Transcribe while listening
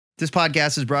This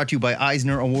podcast is brought to you by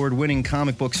Eisner Award-winning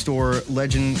comic book store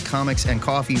Legend Comics and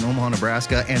Coffee in Omaha,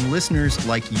 Nebraska, and listeners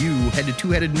like you. Head to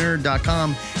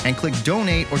twoheadednerd.com and click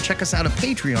donate or check us out at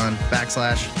Patreon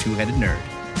 /twoheadednerd.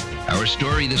 Our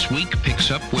story this week picks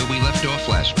up where we left off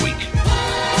last week.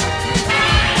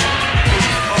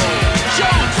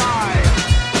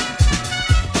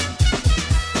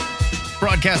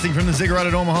 Broadcasting from the Ziggurat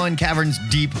at Omaha and caverns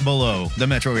deep below the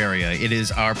metro area, it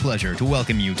is our pleasure to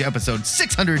welcome you to episode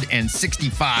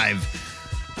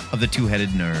 665 of the Two-Headed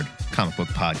Nerd comic book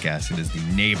podcast. It is the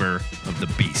neighbor of the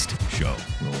Beast show.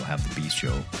 We'll have the Beast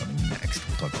show coming next.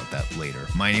 We'll talk about that later.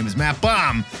 My name is Matt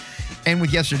Baum, and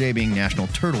with yesterday being National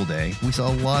Turtle Day, we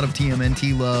saw a lot of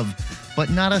TMNT love, but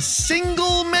not a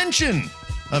single mention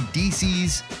of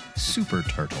DC's Super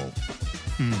Turtle.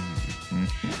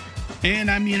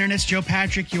 And I'm the Internet's Joe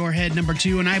Patrick, your head number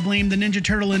 2, and I blame the Ninja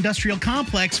Turtle Industrial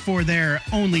Complex for their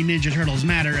Only Ninja Turtles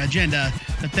Matter agenda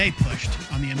that they pushed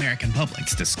on the American public.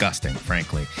 It's disgusting,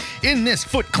 frankly. In this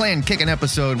Foot Clan Kickin'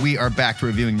 episode, we are back to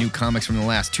reviewing new comics from the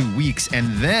last 2 weeks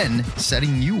and then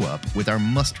setting you up with our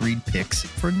must-read picks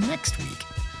for next week.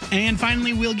 And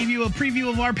finally, we'll give you a preview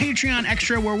of our Patreon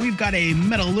Extra where we've got a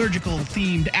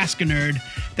metallurgical-themed Ask-a-Nerd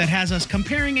that has us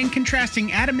comparing and contrasting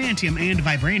adamantium and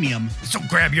vibranium. So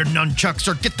grab your nunchucks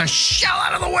or get the shell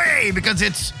out of the way because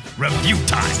it's review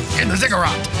time in the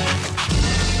Ziggurat.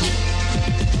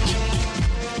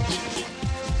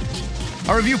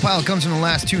 Our review pile comes from the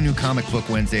last 2 new comic book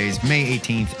Wednesdays, May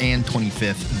 18th and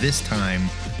 25th. This time,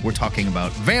 we're talking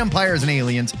about vampires and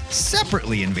aliens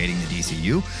separately invading the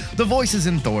DCU, the voices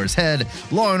in Thor's head,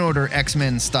 Law & Order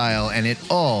X-Men style, and it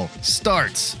all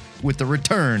starts with the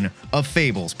return of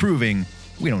Fables, proving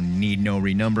we don't need no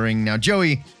renumbering. Now,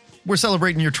 Joey, we're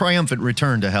celebrating your triumphant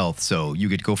return to health, so you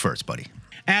get to go first, buddy.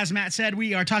 As Matt said,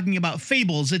 we are talking about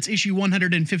Fables. It's issue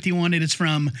 151. It is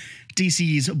from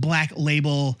DC's Black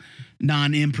Label,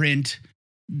 non-imprint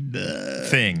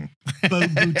thing.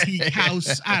 Boutique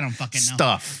house. I don't fucking know.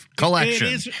 Stuff.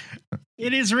 Collection.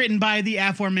 It is written by the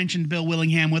aforementioned Bill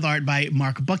Willingham with art by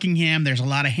Mark Buckingham. There's a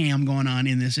lot of ham going on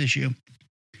in this issue.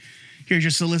 Here's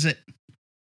your solicit.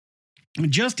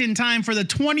 Just in time for the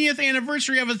 20th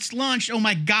anniversary of its launch. Oh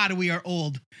my God, we are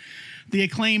old. The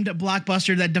acclaimed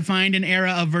blockbuster that defined an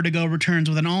era of Vertigo returns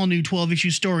with an all-new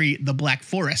 12-issue story, The Black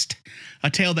Forest, a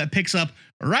tale that picks up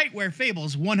right where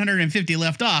Fables 150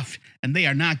 left off, and they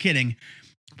are not kidding,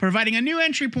 providing a new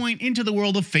entry point into the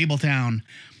world of Fabletown.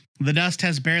 The dust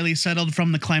has barely settled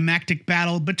from the climactic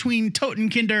battle between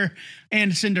Totenkinder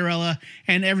and Cinderella,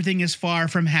 and everything is far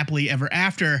from happily ever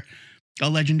after. A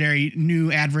legendary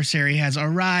new adversary has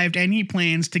arrived, and he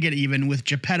plans to get even with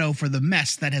Geppetto for the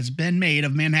mess that has been made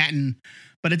of Manhattan.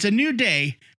 But it's a new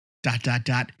day, ...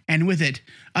 and with it,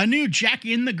 a new Jack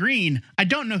in the Green, I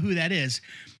don't know who that is,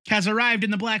 has arrived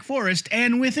in the Black Forest,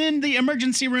 and within the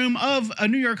emergency room of a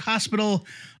New York hospital,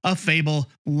 a Fable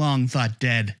long thought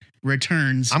dead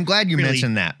returns. I'm glad you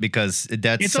mentioned that because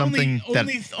that's it's something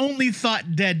only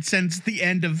thought dead since the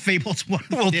end of Fables 1.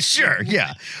 Well, sure,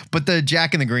 yeah. But the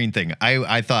Jack in the Green thing,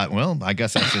 I thought, well, I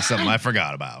guess that's just something I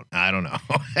forgot about. I don't know.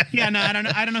 Yeah, no, I don't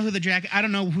know. I don't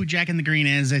know who Jack in the Green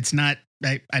is. It's not.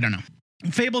 I don't know.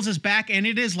 Fables is back, and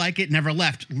it is like it never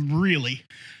left. Really.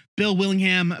 Bill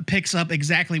Willingham picks up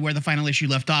exactly where the final issue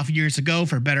left off years ago,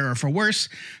 for better or for worse.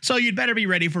 So you'd better be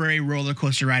ready for a roller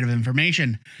coaster ride of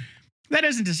information. That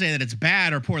isn't to say that it's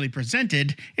bad or poorly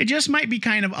presented. It just might be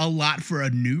kind of a lot for a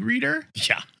new reader.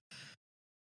 Yeah.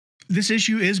 This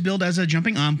issue is billed as a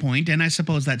jumping on point, and I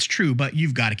suppose that's true, but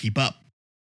you've got to keep up.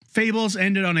 Fables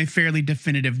ended on a fairly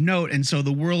definitive note, and so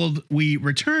the world we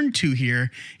return to here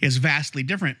is vastly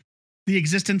different. The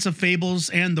existence of Fables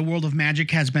and the world of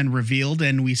magic has been revealed,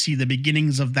 and we see the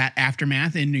beginnings of that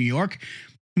aftermath in New York.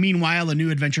 Meanwhile, a new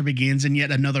adventure begins in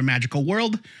yet another magical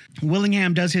world.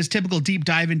 Willingham does his typical deep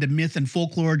dive into myth and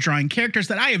folklore, drawing characters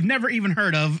that I have never even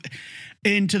heard of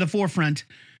into the forefront.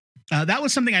 That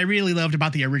was something I really loved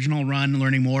about the original run,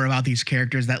 learning more about these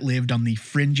characters that lived on the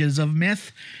fringes of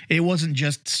myth. It wasn't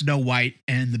just Snow White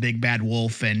and the Big Bad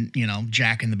Wolf and,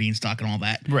 Jack and the Beanstalk and all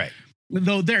that. Right.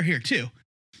 Though they're here too.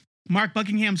 Mark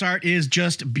Buckingham's art is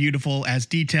just beautiful, as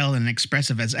detailed and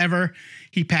expressive as ever.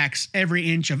 He packs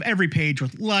every inch of every page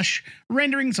with lush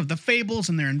renderings of the fables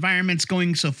and their environments,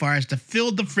 going so far as to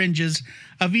fill the fringes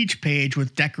of each page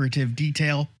with decorative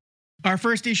detail. Our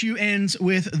first issue ends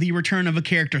with the return of a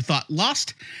character thought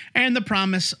lost and the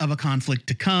promise of a conflict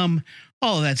to come.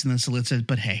 All of that's in the solicit,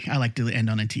 but hey, I like to end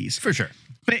on a tease. For sure.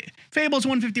 Fables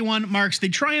 151 marks the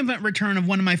triumphant return of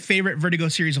one of my favorite Vertigo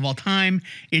series of all time.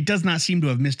 It does not seem to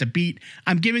have missed a beat.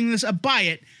 I'm giving this a buy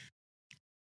it.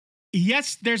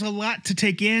 yes, there's a lot to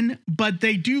take in, but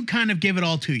they do kind of give it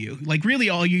all to you. Like, really,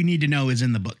 all you need to know is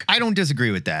in the book. I don't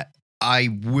disagree with that.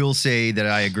 I will say that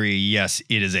I agree. Yes,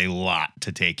 it is a lot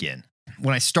to take in.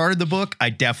 When I started the book,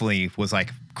 I definitely was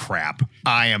like, crap,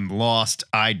 I am lost.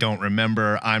 I don't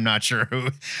remember. I'm not sure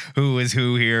who is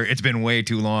who here. It's been way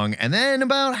too long. And then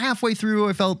about halfway through,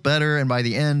 I felt better. And by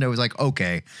the end, I was like,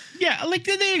 okay. Yeah, like,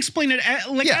 did they explain it?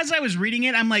 Like, Yeah. as I was reading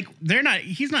it, I'm like,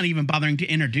 he's not even bothering to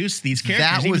introduce these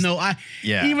characters, even though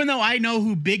I know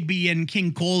who Bigby and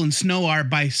King Cole and Snow are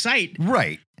by sight.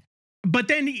 Right. But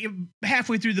then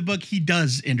halfway through the book, he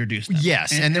does introduce them.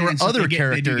 Yes, and there were other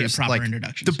characters, they do get proper like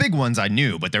introductions. the big ones I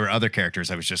knew, but there were other characters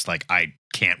I was just like, I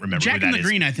can't remember Jack who that and the is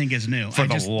Green, I think, is new. for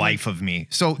the life of me.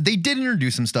 So they did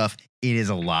introduce some stuff. It is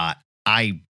a lot.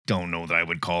 I don't know that I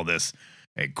would call this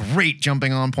a great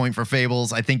jumping on point for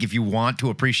Fables. I think if you want to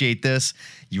appreciate this,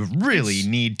 you really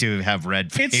need to have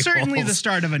read Fables. It's certainly the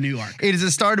start of a new arc. It is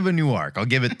the start of a new arc. I'll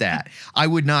give it that. I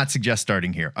would not suggest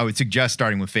starting here. I would suggest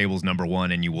starting with Fables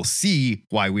 #1, and you will see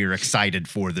why we are excited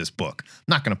for this book. I'm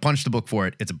not going to punch the book for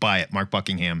it. It's a buy it. Mark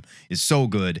Buckingham is so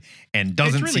good and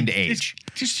doesn't seem to age.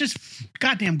 It's just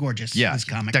goddamn gorgeous. Yeah, this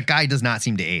comic. that guy does not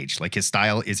seem to age. Like, his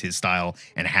style is his style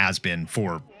and has been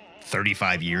for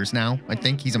 35 years now. I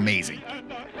think he's amazing.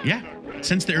 Yeah,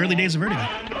 since the early days of Vertigo.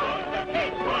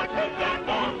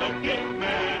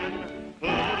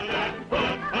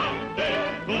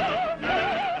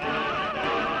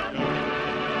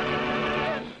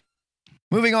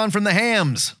 Moving on from the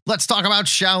hams, let's talk about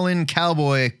Shaolin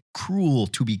Cowboy, Cruel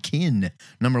to Be Kin,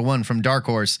 #1 from Dark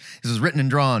Horse. This was written and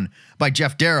drawn by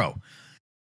Jeff Darrow.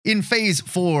 In Phase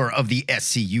 4 of the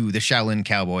SCU, the Shaolin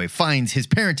Cowboy finds his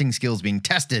parenting skills being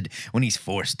tested when he's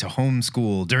forced to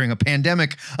homeschool during a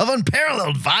pandemic of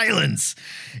unparalleled violence.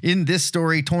 In this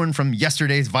story, torn from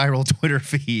yesterday's viral Twitter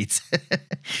feeds,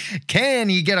 can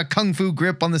he get a kung fu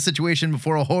grip on the situation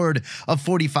before a horde of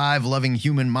 45 loving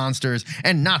human monsters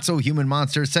and not-so-human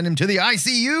monsters send him to the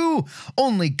ICU?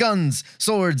 Only guns,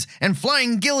 swords, and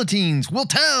flying guillotines will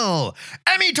tell.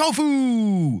 Emi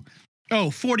Tofu! Oh,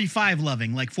 45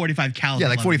 loving, like 45 caliber. Yeah,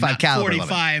 like 45 caliber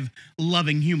 45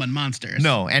 loving human monsters.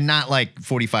 No, and not like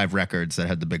 45 records that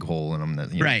had the big hole in them.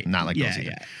 That, right. Not like those either.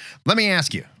 Yeah. Let me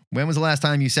ask you, when was the last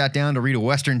time you sat down to read a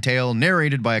Western tale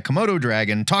narrated by a Komodo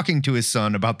dragon talking to his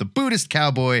son about the Buddhist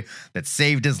cowboy that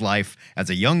saved his life as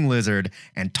a young lizard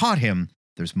and taught him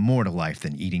there's more to life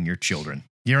than eating your children?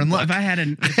 You're in luck. If I had a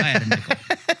nickel.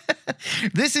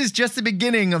 This is just the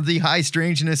beginning of the high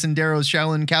strangeness in Darrow's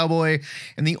Shaolin Cowboy,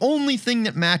 and the only thing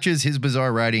that matches his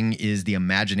bizarre writing is the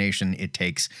imagination it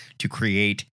takes to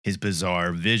create his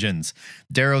bizarre visions.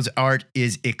 Darrow's art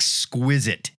is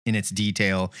exquisite in its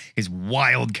detail, his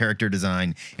wild character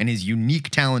design, and his unique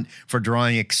talent for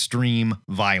drawing extreme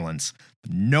violence.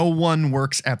 No one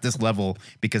works at this level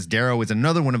because Darrow is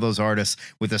another one of those artists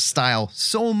with a style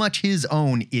so much his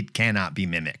own it cannot be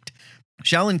mimicked.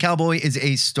 Shaolin Cowboy is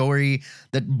a story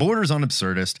that borders on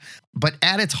absurdist, but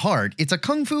at its heart, it's a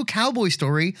kung fu cowboy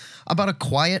story about a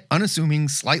quiet, unassuming,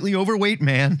 slightly overweight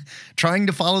man trying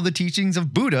to follow the teachings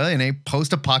of Buddha in a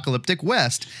post-apocalyptic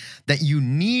West that you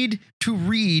need to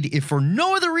read if for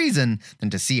no other reason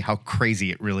than to see how crazy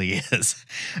it really is.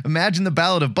 Imagine the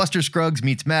Ballad of Buster Scruggs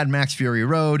meets Mad Max Fury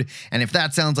Road, and if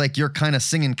that sounds like your kind of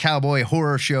singing cowboy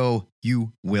horror show,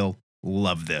 you will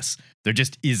love this. There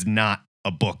just is not a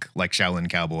book like Shaolin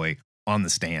Cowboy on the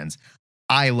stands.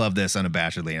 I love this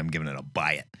unabashedly. I'm giving it a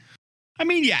buy it. I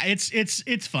mean, yeah,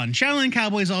 it's fun. Shaolin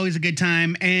Cowboy is always a good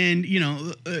time. And, you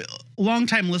know,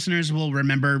 longtime listeners will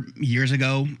remember years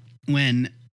ago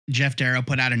when Jeff Darrow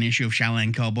put out an issue of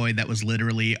Shaolin Cowboy that was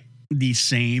literally the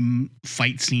same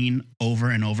fight scene over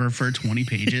and over for 20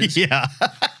 pages. Yeah.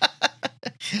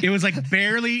 It was like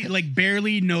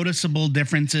barely noticeable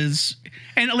differences,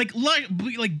 and like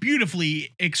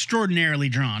beautifully, extraordinarily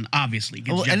drawn. Obviously,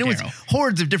 Well, and it was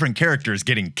hordes of different characters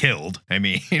getting killed. I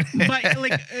mean,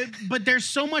 but there's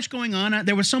so much going on.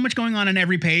 There was so much going on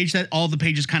every page that all the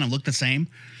pages kind of looked the same,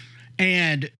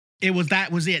 and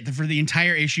that was it for the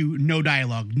entire issue. No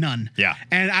dialogue, none. Yeah,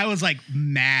 and I was like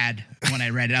mad when I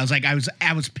read it.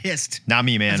 I was pissed. Not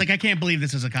me, man. I was like, I can't believe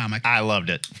this is a comic. I loved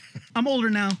it. I'm older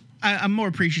now. I'm more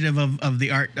appreciative of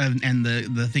the art and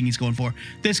the thing he's going for.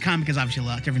 This comic is obviously a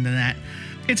lot different than that.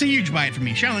 It's a huge buy it for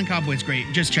me. Shaolin Cowboy is great.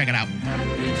 Just check it out.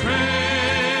 Happy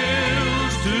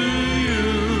trails to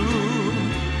you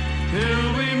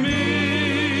till we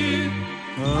meet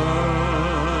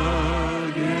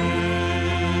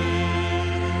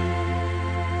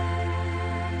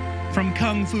again. From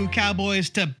Kung Fu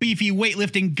Cowboys to beefy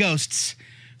weightlifting ghosts,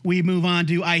 we move on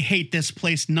to I Hate This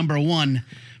Place #1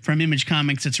 From Image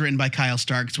Comics, it's written by Kyle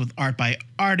Starks with art by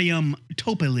Artyom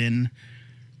Topilin.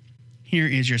 Here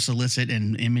is your solicit,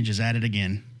 and Image is at it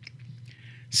again.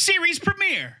 Series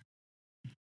premiere!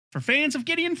 For fans of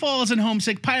Gideon Falls and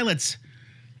homesick pilots.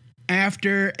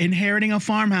 After inheriting a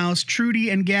farmhouse,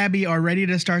 Trudy and Gabby are ready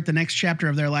to start the next chapter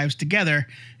of their lives together,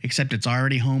 except it's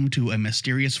already home to a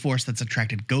mysterious force that's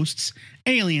attracted ghosts,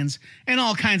 aliens, and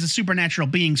all kinds of supernatural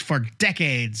beings for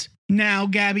decades. Now,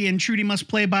 Gabby and Trudy must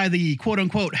play by the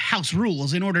quote-unquote house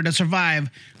rules in order to survive,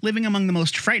 living among the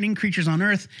most frightening creatures on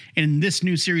Earth in this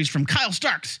new series from Kyle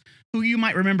Starks, who you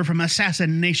might remember from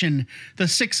Assassination, the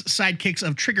 6 sidekicks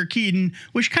of Trigger Keaton,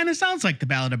 which kind of sounds like the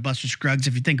Ballad of Buster Scruggs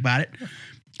if you think about it,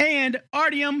 and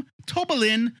Artyom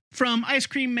Topilin from Ice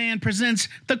Cream Man Presents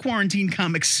the Quarantine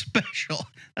Comics Special.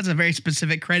 That's a very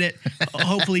specific credit.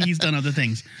 Hopefully he's done other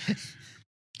things.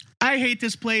 I Hate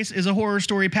This Place is a horror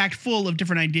story packed full of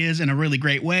different ideas in a really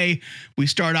great way. We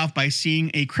start off by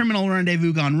seeing a criminal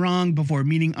rendezvous gone wrong before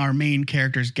meeting our main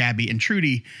characters, Gabby and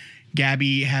Trudy.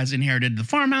 Gabby has inherited the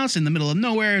farmhouse in the middle of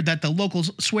nowhere that the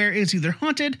locals swear is either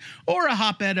haunted or a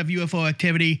hotbed of UFO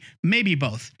activity, maybe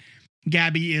both.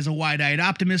 Gabby is a wide-eyed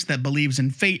optimist that believes in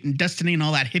fate and destiny and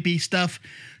all that hippie stuff.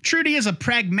 Trudy is a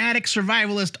pragmatic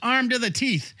survivalist armed to the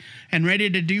teeth and ready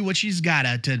to do what she's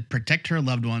gotta to protect her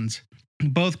loved ones.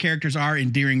 Both characters are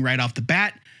endearing right off the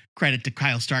bat. Credit to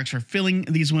Kyle Starks for filling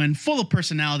these one full of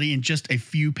personality in just a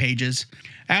few pages.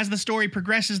 As the story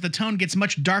progresses, the tone gets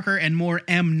much darker and more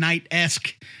M.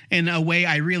 Night-esque in a way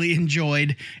I really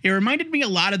enjoyed. It reminded me a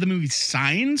lot of the movie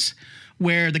Signs,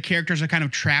 where the characters are kind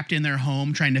of trapped in their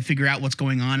home trying to figure out what's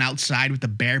going on outside with the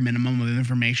bare minimum of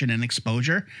information and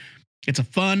exposure. It's a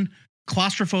fun,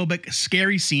 claustrophobic,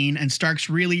 scary scene, and Starks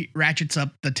really ratchets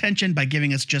up the tension by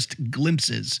giving us just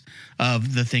glimpses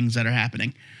of the things that are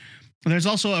happening. There's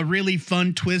also a really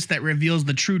fun twist that reveals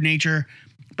the true nature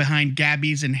behind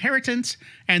Gabby's inheritance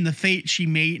and the fate she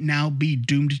may now be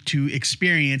doomed to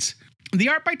experience. The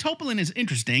art by Topilin is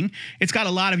interesting. It's got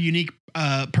a lot of unique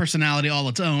personality all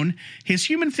its own. His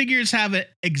human figures have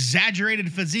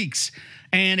exaggerated physiques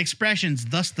and expressions,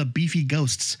 thus the beefy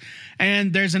ghosts.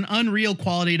 And there's an unreal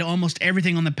quality to almost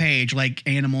everything on the page, like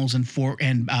animals and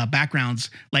backgrounds.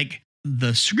 Like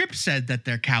the script said that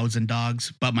they're cows and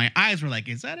dogs, but my eyes were like,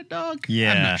 is that a dog?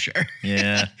 Yeah. I'm not sure.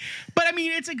 Yeah. But I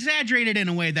mean, it's exaggerated in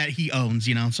a way that he owns,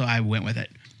 so I went with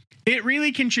it. It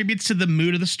really contributes to the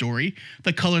mood of the story.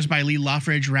 The colors by Lee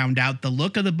Loffridge round out the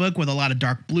look of the book with a lot of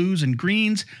dark blues and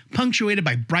greens, punctuated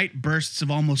by bright bursts of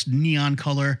almost neon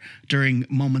color during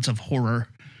moments of horror.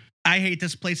 I Hate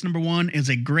This Place #1 is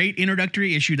a great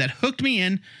introductory issue that hooked me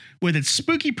in with its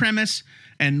spooky premise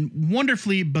and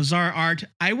wonderfully bizarre art.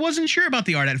 I wasn't sure about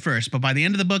the art at first, but by the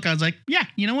end of the book, I was like, yeah,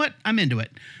 you know what? I'm into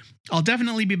it. I'll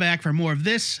definitely be back for more of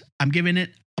this. I'm giving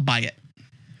it a buy it.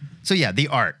 So yeah, the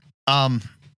art.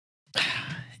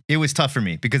 It was tough for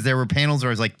me because there were panels where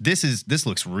I was like, this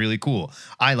looks really cool.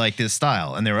 I like this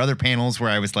style. And there were other panels where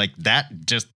I was like, that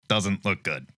just doesn't look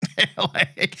good.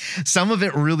 Like, some of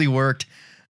it really worked.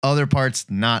 Other parts,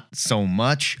 not so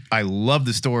much. I love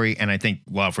the story. And I think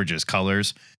Loffridge's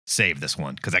colors save this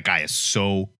one because that guy is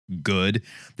so good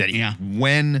that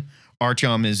when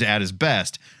Artyom is at his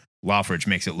best, Loffridge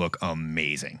makes it look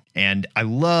amazing. And I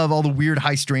love all the weird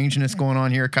high strangeness going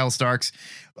on here. Kyle Starks,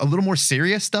 a little more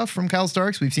serious stuff from Kyle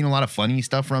Starks. We've seen a lot of funny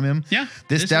stuff from him. Yeah.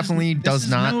 This definitely does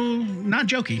not. Not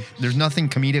jokey. There's nothing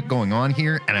comedic going on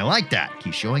here. And I like that.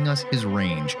 He's showing us his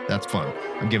range. That's fun.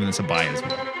 I'm giving this a buy as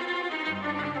well.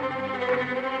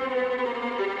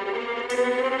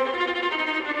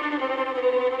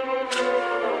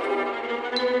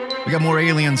 We got more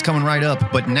aliens coming right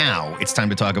up, but now it's time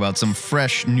to talk about some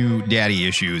fresh new daddy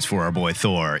issues for our boy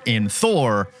Thor in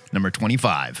Thor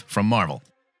 #25 from Marvel.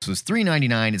 This was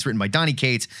 $3.99. It's written by Donny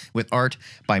Cates with art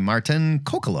by Martin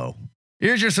Kokolo.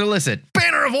 Here's your solicit.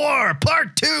 Banner of War,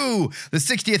 Part 2, the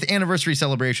 60th anniversary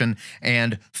celebration,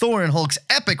 and Thor and Hulk's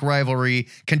epic rivalry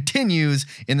continues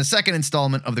in the second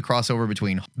installment of the crossover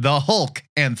between the Hulk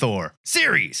and Thor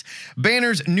series.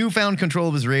 Banner's newfound control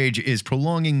of his rage is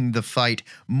prolonging the fight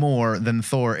more than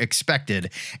Thor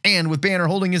expected, and with Banner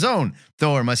holding his own,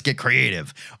 Thor must get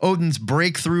creative. Odin's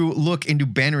breakthrough look into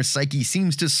Banner's psyche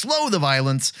seems to slow the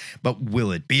violence, but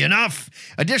will it be enough?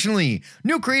 Additionally,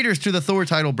 new creators to the Thor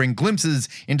title bring glimpses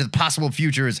into the possible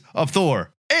futures of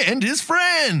Thor and his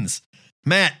friends.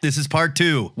 Matt, this is part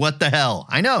 2. What the hell?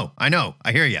 I know,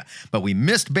 I hear you. But we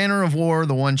missed Banner of War,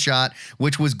 the one shot,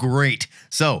 which was great.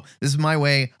 So this is my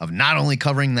way of not only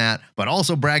covering that, but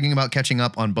also bragging about catching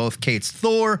up on both Kate's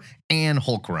Thor and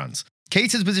Hulk runs.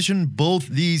 Cates has positioned both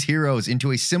these heroes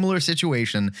into a similar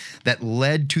situation that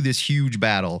led to this huge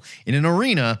battle in an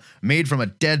arena made from a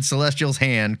dead Celestial's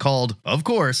hand called, of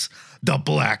course, the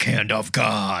Black Hand of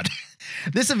God.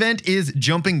 This event is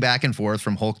jumping back and forth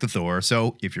from Hulk to Thor,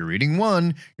 so if you're reading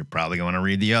one, you're probably going to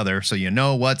read the other so you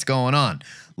know what's going on.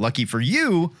 Lucky for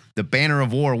you, the Banner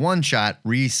of War one-shot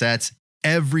resets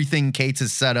everything Cates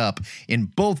has set up in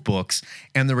both books,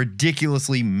 and the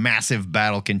ridiculously massive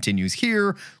battle continues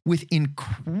here with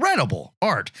incredible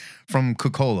art from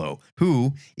Kokolo,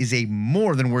 who is a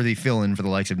more than worthy fill-in for the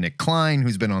likes of Nick Klein,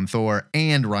 who's been on Thor,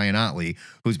 and Ryan Otley,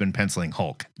 who's been penciling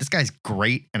Hulk. This guy's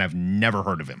great, and I've never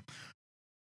heard of him.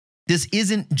 This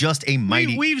isn't just a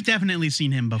mighty... We've definitely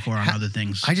seen him before on other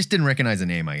things. I just didn't recognize the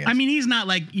name, I guess. I mean, he's not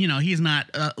like, he's not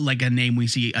like a name we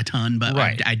see a ton, but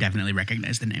Right. I definitely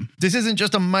recognize the name. This isn't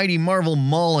just a mighty Marvel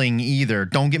mauling either.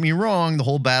 Don't get me wrong, the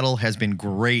whole battle has been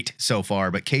great so far,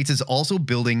 but Cates is also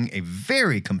building a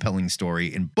very compelling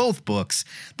story in both books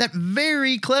that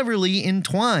very cleverly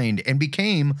entwined and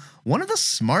became one of the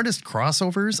smartest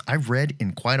crossovers I've read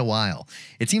in quite a while.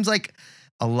 It seems like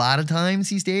a lot of times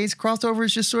these days,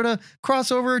 crossovers just sort of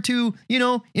cross over to,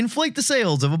 inflate the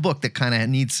sales of a book that kind of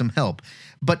needs some help.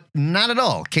 But not at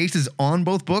all. Cates is on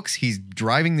both books. He's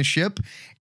driving the ship,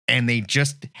 and they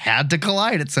just had to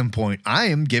collide at some point. I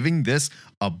am giving this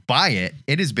a buy it.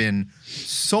 It has been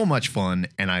so much fun,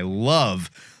 and I love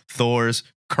Thor's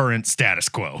current status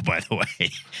quo, by the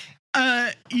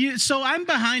way. So I'm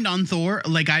behind on Thor.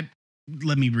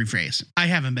 Let me rephrase. I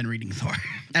haven't been reading Thor.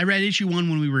 I read issue 1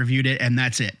 when we reviewed it, and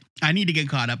that's it. I need to get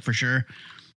caught up for sure.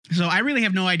 So I really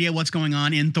have no idea what's going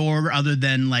on in Thor other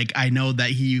than I know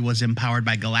that he was empowered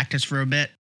by Galactus for a bit.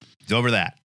 He's over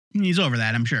that. He's over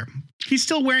that, I'm sure. He's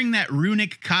still wearing that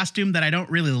runic costume that I don't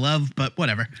really love, but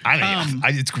whatever.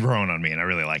 It's growing on me, and I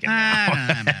really like it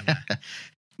now.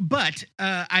 But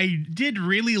I did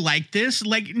really like this.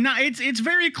 It's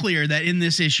very clear that in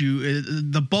this issue,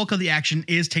 the bulk of the action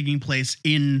is taking place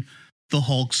in the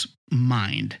Hulk's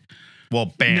mind.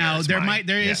 Well, Banner's mind.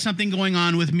 There is something going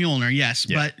on with Mjolnir, yes,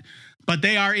 Yeah. but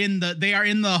they are in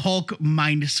the Hulk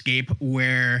mindscape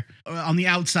where on the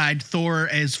outside Thor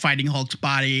is fighting Hulk's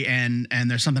body, and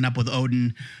there's something up with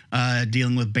Odin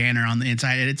dealing with Banner on the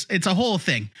inside. It's a whole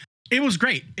thing. It was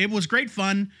great. It was great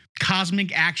fun.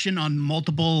 Cosmic action on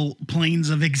multiple planes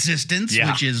of existence,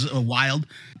 which is wild.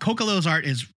 Kokolo's art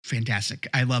is fantastic.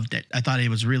 I loved it. I thought it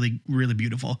was really, really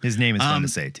beautiful. His name is fun to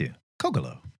say, too.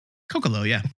 Kokolo,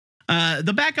 yeah.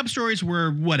 The backup stories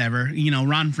were whatever.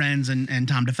 Ron Frenz and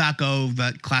Tom DeFalco,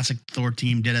 the classic Thor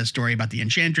team, did a story about the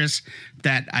Enchantress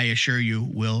that I assure you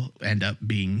will end up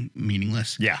being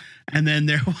meaningless. Yeah. And then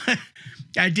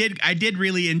I did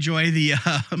really enjoy the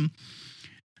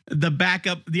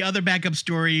other backup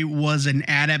story was an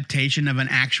adaptation of an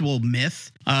actual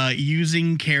myth,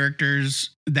 using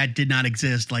characters that did not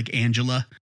exist, like Angela.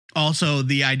 Also,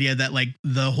 the idea that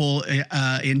the whole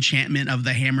enchantment of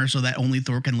the hammer so that only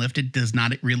Thor can lift it does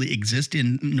not really exist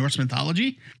in Norse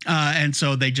mythology. And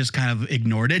so they just kind of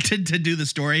ignored it to do the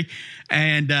story.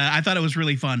 And I thought it was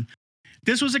really fun.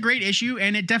 This was a great issue,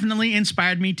 and it definitely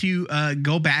inspired me to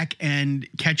go back and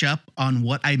catch up on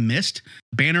what I missed.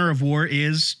 Banner of War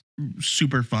is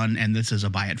super fun, and this is a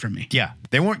buy it from me. Yeah,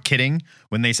 they weren't kidding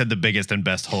when they said the biggest and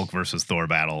best Hulk versus Thor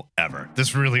battle ever.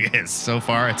 This really is. So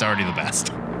far, it's already the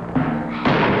best.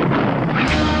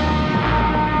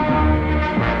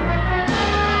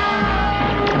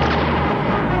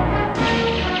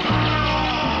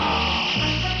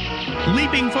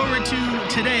 Leaping forward to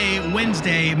today,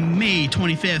 Wednesday, May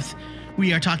 25th,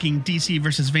 we are talking DC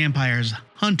versus Vampires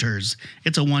Hunters.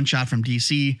 It's a one-shot from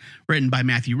DC, written by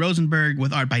Matthew Rosenberg,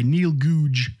 with art by Neil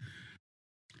Googe.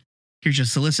 Here's your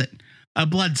solicit. A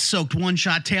blood-soaked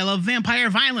one-shot tale of vampire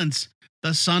violence.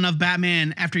 The son of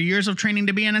Batman, after years of training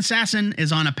to be an assassin,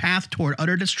 is on a path toward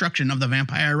utter destruction of the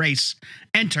vampire race.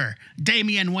 Enter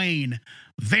Damian Wayne,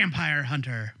 Vampire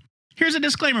Hunter. Here's a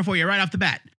disclaimer for you right off the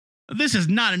bat. This is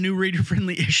not a new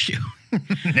reader-friendly issue.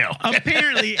 No.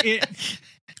 Apparently,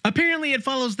 it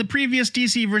follows the previous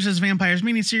DC versus Vampires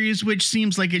miniseries, which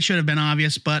seems like it should have been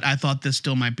obvious, but I thought this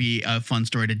still might be a fun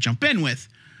story to jump in with.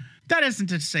 That isn't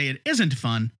to say it isn't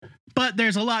fun, but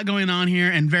there's a lot going on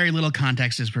here and very little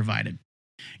context is provided.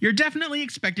 You're definitely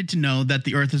expected to know that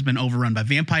the Earth has been overrun by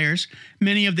vampires.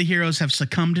 Many of the heroes have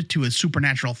succumbed to a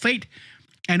supernatural fate,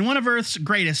 and one of Earth's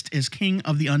greatest is King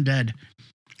of the Undead.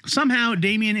 Somehow,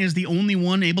 Damian is the only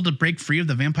one able to break free of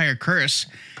the vampire curse.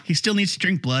 He still needs to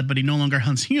drink blood, but he no longer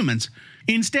hunts humans.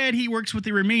 Instead, he works with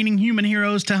the remaining human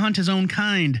heroes to hunt his own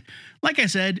kind. Like I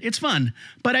said, it's fun,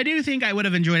 but I do think I would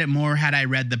have enjoyed it more had I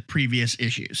read the previous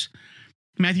issues.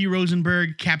 Matthew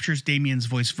Rosenberg captures Damien's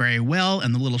voice very well,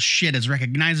 and the little shit is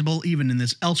recognizable even in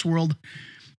this Elseworld.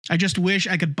 I just wish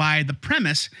I could buy the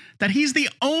premise that he's the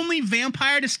only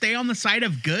vampire to stay on the side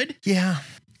of good. Yeah.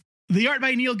 The art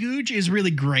by Neil Googe is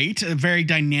really great, very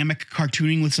dynamic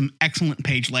cartooning with some excellent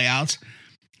page layouts.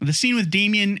 The scene with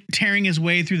Damien tearing his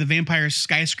way through the vampire's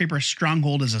skyscraper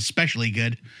stronghold is especially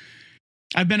good.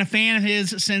 I've been a fan of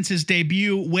his since his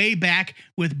debut way back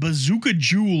with Bazooka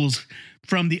Jules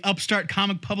from the upstart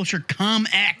comic publisher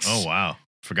ComX. Oh, wow.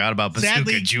 Forgot about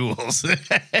Bazooka Jules.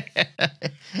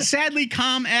 Sadly,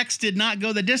 ComX did not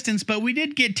go the distance, but we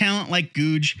did get talent like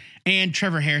Googe and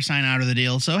Trevor Hairsine out of the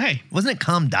deal. So, hey. Wasn't it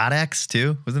Com.X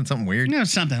too? Wasn't it something weird? No,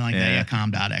 something like that. Yeah,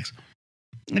 Com.X.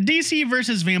 DC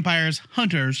versus Vampires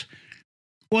Hunters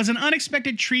was an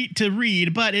unexpected treat to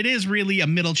read, but it is really a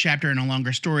middle chapter in a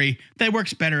longer story that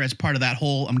works better as part of that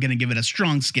whole. I'm going to give it a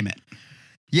strong skim it.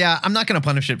 Yeah, I'm not going to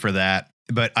punish it for that,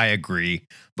 but I agree.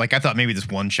 Like, I thought maybe this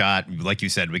one shot, like you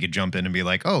said, we could jump in and be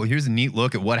like, oh, here's a neat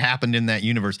look at what happened in that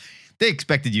universe. They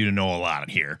expected you to know a lot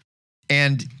here.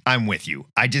 And I'm with you.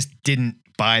 I just didn't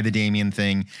buy the Damien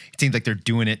thing. It seems like they're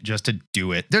doing it just to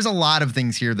do it. There's a lot of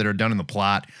things here that are done in the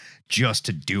plot just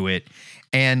to do it.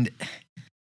 And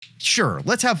sure,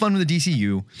 let's have fun with the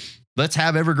DCU. Let's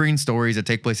have evergreen stories that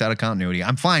take place out of continuity.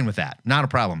 I'm fine with that. Not a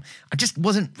problem. I just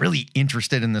wasn't really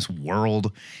interested in this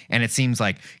world. And it seems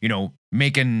like, you know,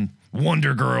 making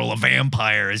Wonder Girl a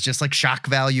vampire is just like shock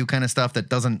value kind of stuff that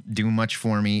doesn't do much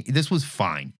for me. This was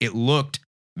fine. It looked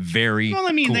very well.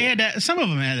 I mean, cool. they had to, some of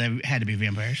them had to be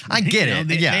vampires. I get it.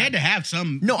 They yeah. had to have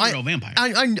some hero vampires.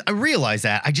 I realize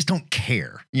that. I just don't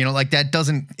care. You know, like that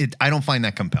doesn't. I don't find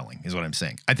that compelling. Is what I'm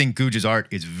saying. I think Googe's art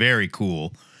is very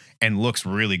cool and looks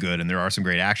really good, and there are some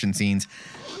great action scenes.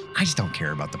 I just don't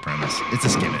care about the premise. It's a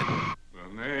skim it.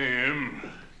 The name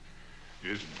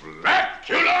is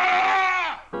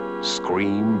Blackula!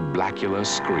 Scream, Blackula,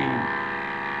 scream.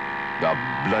 The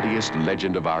bloodiest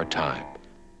legend of our time.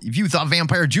 If you thought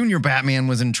Vampire Jr. Batman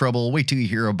was in trouble, wait till you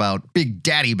hear about Big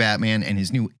Daddy Batman and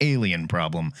his new alien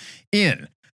problem in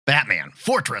Batman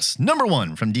Fortress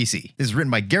 #1 from DC. This is written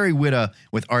by Gary Whitta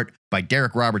with art by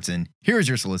Derek Robertson. Here's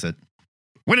your solicit.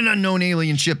 When an unknown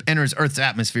alien ship enters Earth's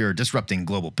atmosphere, disrupting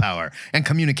global power and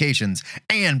communications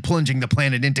and plunging the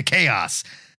planet into chaos.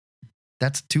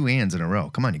 That's 2 ands in a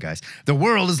row. Come on, you guys. The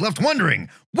world is left wondering,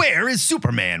 where is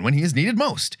Superman when he is needed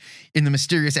most? In the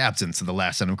mysterious absence of the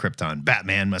last son of Krypton,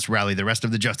 Batman must rally the rest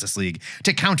of the Justice League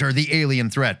to counter the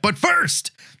alien threat. But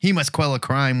first, he must quell a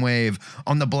crime wave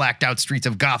on the blacked out streets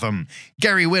of Gotham.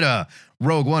 Gary Whitta,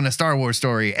 Rogue One, a Star Wars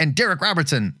story, and Derek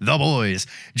Robertson, The Boys,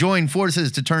 join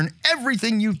forces to turn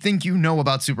everything you think you know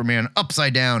about Superman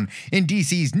upside down in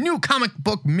DC's new comic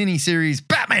book miniseries,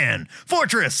 Batman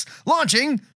Fortress,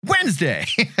 launching Wednesday.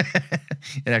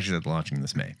 It actually said launching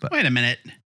this May. But wait a minute.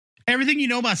 Everything you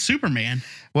know about Superman.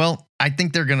 Well, I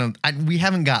think they're going to... We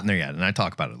haven't gotten there yet, and I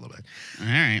talk about it a little bit. All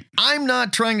right. I'm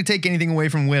not trying to take anything away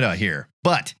from Whitta here,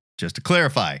 but just to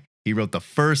clarify, he wrote the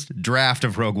first draft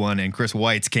of Rogue One, and Chris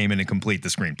Weitz came in and complete the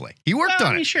screenplay. He worked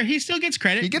on it. Sure, he still gets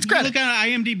credit. He gets credit. You look at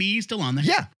IMDb, he's still on there.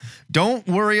 Yeah. Don't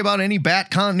worry about any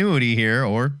Bat continuity here,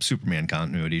 or Superman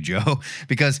continuity, Joe,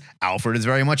 because Alfred is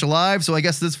very much alive, so I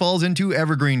guess this falls into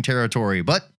evergreen territory,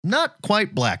 but not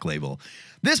quite Black Label.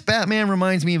 This Batman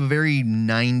reminds me of a very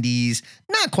 90s,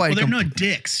 not quite... Well, there are no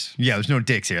dicks. Yeah, there's no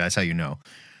dicks here. That's how you know.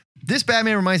 This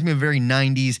Batman reminds me of very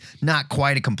 90s, not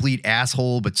quite a complete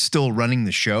asshole, but still running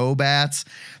the show Bats.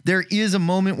 There is a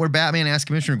moment where Batman asks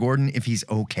Commissioner Gordon if he's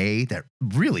okay. That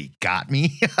really got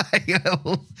me.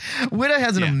 Whitta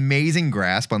has an amazing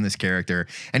grasp on this character,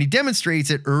 and he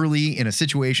demonstrates it early in a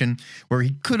situation where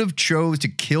he could have chose to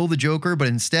kill the Joker, but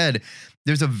instead...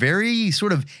 There's a very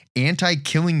sort of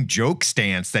anti-killing joke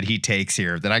stance that he takes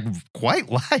here that I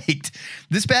quite liked.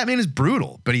 This Batman is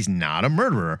brutal, but he's not a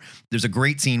murderer. There's a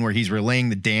great scene where he's relaying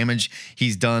the damage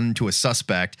he's done to a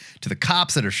suspect to the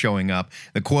cops that are showing up.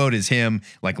 The quote is him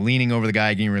like leaning over the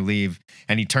guy getting relieved,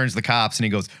 and he turns to the cops and he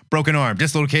goes, "Broken arm,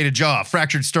 dislocated jaw,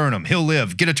 fractured sternum. He'll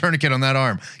live. Get a tourniquet on that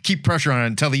arm. Keep pressure on it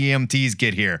until the EMTs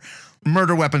get here.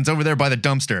 Murder weapons over there by the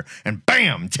dumpster," and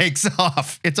bam, takes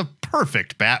off. It's a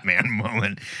perfect Batman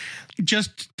moment.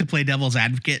 Just to play devil's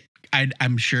advocate,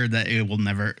 I'm sure that it will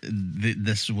never,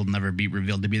 this will never be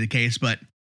revealed to be the case, but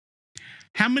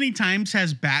how many times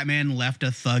has Batman left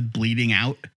a thug bleeding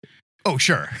out? Oh,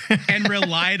 sure. And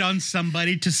relied on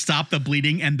somebody to stop the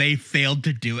bleeding, and they failed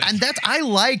to do it. And that's, I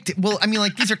liked, well, I mean,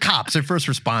 like, these are cops, they're first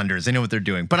responders, they know what they're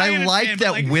doing. But I like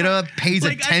that Whitta pays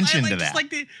attention to that.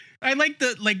 I like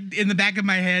in the back of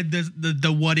my head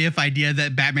the what if idea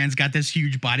that Batman's got this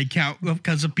huge body count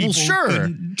because of people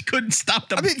couldn't stop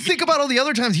them. I mean, think about all the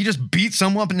other times he just beat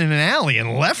someone up in an alley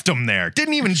and left them there.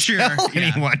 Didn't even tell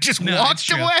anyone. Just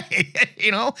walked away.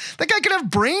 You know, that guy could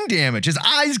have brain damage. His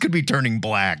eyes could be turning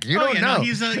black. You don't know. No,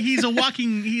 he's a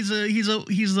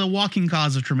walking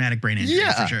cause of traumatic brain injury.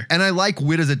 Yeah, for sure. And I like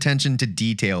Witta's attention to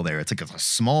detail there. It's like a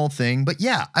small thing, but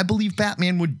yeah, I believe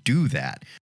Batman would do that.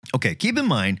 Okay, keep in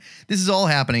mind, this is all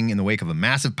happening in the wake of a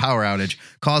massive power outage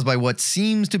caused by what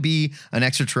seems to be an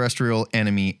extraterrestrial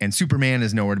enemy, and Superman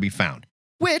is nowhere to be found.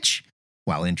 Which,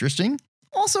 while interesting,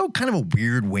 also kind of a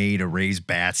weird way to raise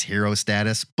Bat's hero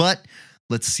status, but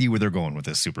let's see where they're going with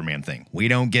this Superman thing. We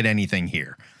don't get anything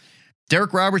here.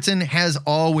 Derek Robertson has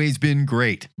always been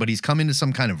great, but he's come into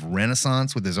some kind of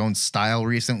renaissance with his own style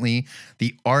recently.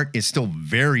 The art is still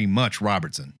very much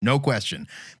Robertson, no question,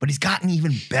 but he's gotten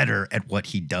even better at what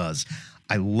he does.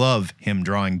 I love him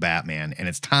drawing Batman, and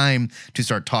it's time to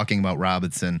start talking about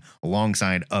Robertson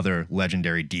alongside other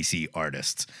legendary DC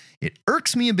artists. It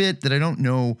irks me a bit that I don't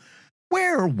know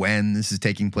where or when this is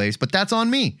taking place, but that's on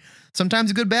me.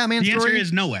 Sometimes a good Batman story... The answer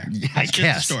is nowhere. Yeah, it's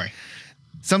just a story.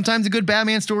 Sometimes a good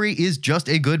Batman story is just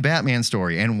a good Batman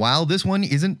story, and while this one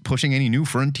isn't pushing any new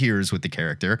frontiers with the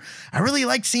character, I really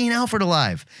liked seeing Alfred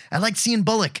alive. I liked seeing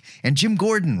Bullock and Jim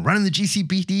Gordon running the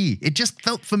GCPD. It just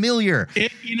felt familiar.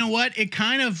 You know what? It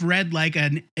kind of read like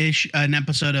an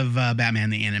episode of Batman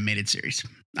the Animated Series.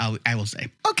 I will say.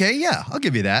 Okay, yeah, I'll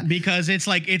give you that because it's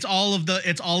all of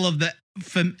the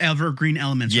evergreen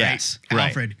elements. Yes, right.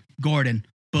 Alfred, Gordon,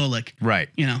 Bullock. Right.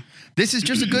 You know, this is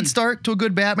just a good start to a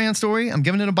good Batman story. I'm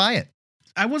giving it a buy it.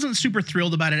 I wasn't super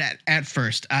thrilled about it at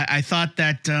first. I thought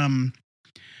that some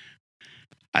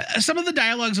of the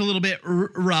dialogue's a little bit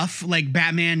rough. Like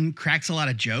Batman cracks a lot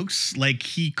of jokes. Like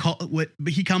he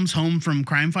comes home from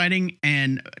crime fighting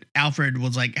and Alfred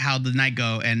was like, "How'd the night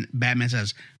go?" And Batman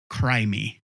says, "Cry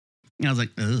me." And I was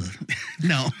like, ugh,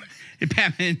 no.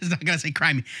 Batman is not gonna say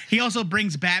cry me. He also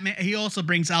brings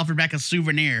Alfred back a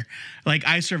souvenir. Like,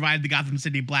 I survived the Gotham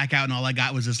City blackout and all I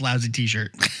got was this lousy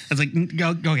t-shirt. I was like,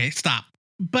 okay, stop.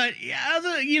 But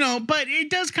but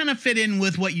it does kind of fit in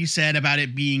with what you said about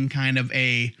it being kind of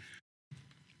a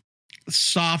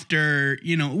softer,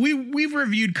 we've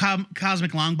reviewed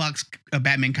Cosmic Longbox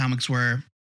Batman comics where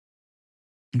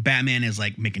Batman is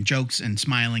like making jokes and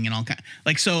smiling and all kind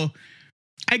like, so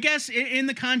I guess in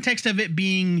the context of it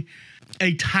being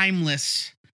a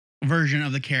timeless version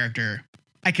of the character,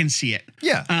 I can see it.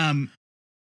 Yeah.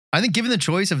 I think given the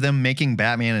choice of them making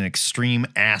Batman an extreme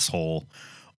asshole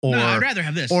or I'd rather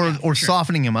have this or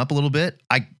softening him up a little bit,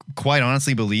 I quite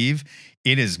honestly believe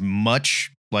it is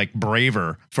much like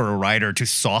braver for a writer to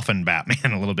soften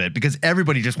Batman a little bit because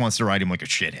everybody just wants to write him like a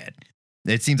shithead.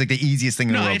 It seems like the easiest thing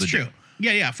in the world to do. No, it's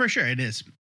true. Yeah, for sure it is.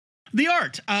 The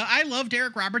art. I love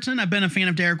Derek Robertson. I've been a fan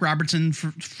of Derek Robertson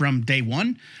from day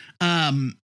one.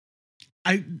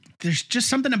 There's just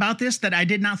something about this that I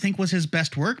did not think was his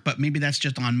best work, but maybe that's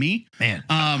just on me. Man,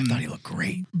 I thought he looked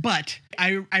great. But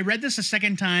I read this a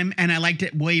second time and I liked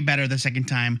it way better the second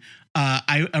time.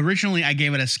 I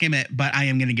gave it a skim it, but I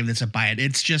am going to give this a buy it.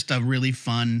 It's just a really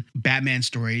fun Batman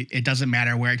story. It doesn't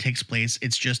matter where it takes place.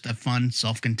 It's just a fun,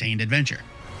 self-contained adventure.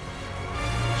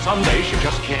 Some days you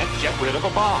just can't get rid of a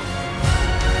bomb.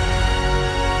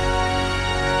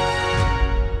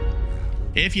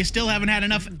 If you still haven't had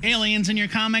enough aliens in your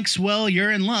comics, well,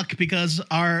 you're in luck because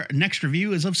our next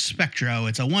review is of Spectro.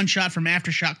 It's a one-shot from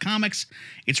Aftershock Comics.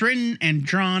 It's written and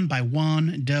drawn by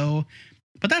Juan Doe.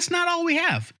 But that's not all we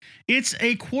have. It's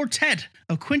a quartet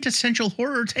of quintessential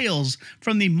horror tales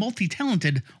from the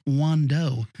multi-talented Juan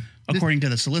Doe, according to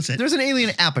the solicit. There's an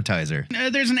alien appetizer.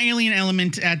 There's an alien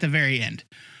element at the very end.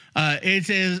 It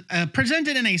is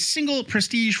presented in a single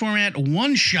prestige format,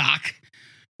 One Shock,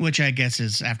 which I guess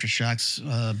is Aftershock's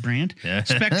brand.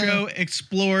 Spectro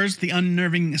explores the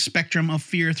unnerving spectrum of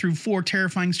fear through 4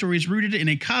 terrifying stories rooted in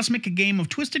a cosmic game of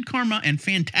twisted karma and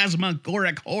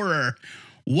phantasmagoric horror.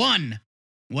 1.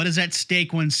 What is at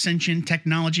stake when sentient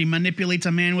technology manipulates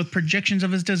a man with projections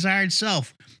of his desired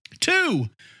self? 2.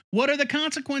 What are the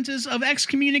consequences of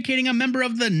excommunicating a member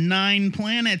of the 9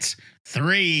 planets?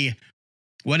 3.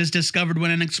 What is discovered when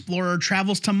an explorer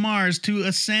travels to Mars to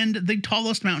ascend the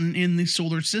tallest mountain in the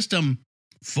solar system?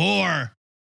 4.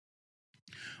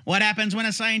 What happens when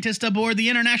a scientist aboard the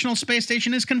International Space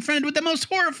Station is confronted with the most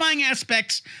horrifying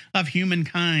aspects of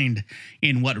humankind?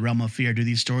 In what realm of fear do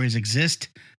these stories exist?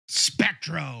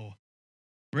 Spectro.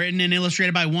 Written and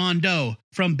illustrated by Juan Doe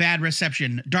from Bad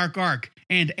Reception, Dark Ark,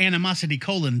 and Animosity: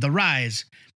 The Rise.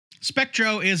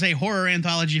 Spectro is a horror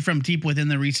anthology from deep within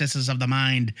the recesses of the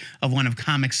mind of one of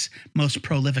comics' most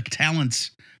prolific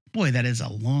talents. Boy, that is a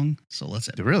long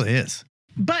solicit. It really is.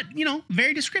 But,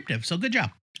 very descriptive, so good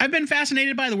job. I've been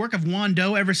fascinated by the work of Juan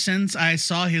Doe ever since I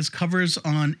saw his covers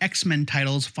on X-Men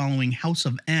titles following House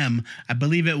of M. I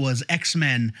believe it was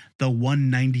X-Men, the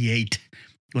 198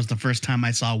 was the first time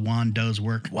I saw Juan Doe's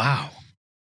work. Wow.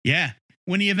 Yeah.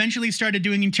 When he eventually started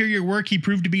doing interior work, he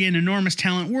proved to be an enormous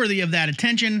talent worthy of that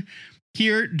attention.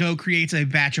 Here, Doe creates a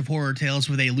batch of horror tales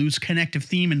with a loose connective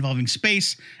theme involving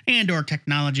space and/or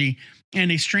technology,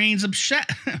 and a strange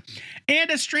obsession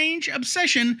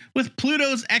with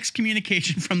Pluto's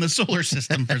excommunication from the solar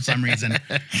system for some reason.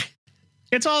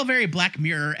 It's all very Black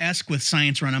Mirror-esque with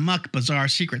science run amok, bizarre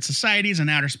secret societies, and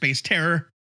outer space terror.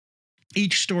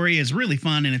 Each story is really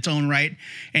fun in its own right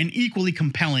and equally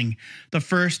compelling. The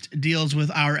first deals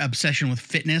with our obsession with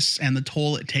fitness and the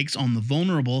toll it takes on the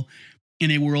vulnerable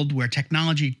in a world where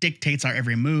technology dictates our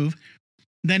every move.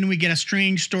 Then we get a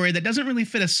strange story that doesn't really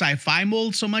fit a sci-fi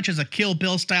mold so much as a Kill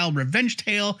Bill-style revenge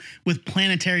tale with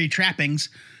planetary trappings.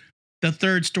 The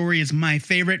third story is my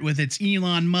favorite, with its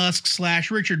Elon Musk /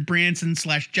 Richard Branson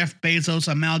 / Jeff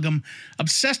Bezos amalgam,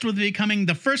 obsessed with becoming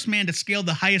the first man to scale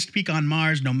the highest peak on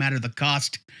Mars, no matter the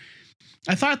cost.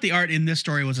 I thought the art in this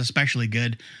story was especially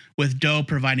good, with Doe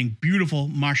providing beautiful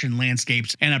Martian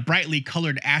landscapes and a brightly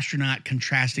colored astronaut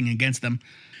contrasting against them.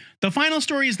 The final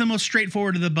story is the most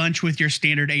straightforward of the bunch, with your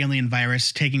standard alien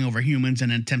virus taking over humans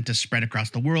in an attempt to spread across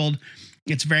the world.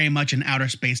 It's very much an outer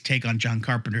space take on John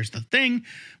Carpenter's The Thing,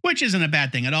 which isn't a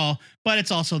bad thing at all, but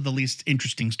it's also the least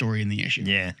interesting story in the issue.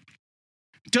 Yeah.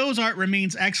 Doe's art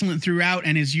remains excellent throughout,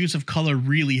 and his use of color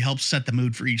really helps set the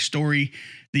mood for each story.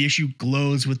 The issue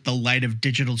glows with the light of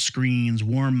digital screens,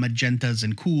 warm magentas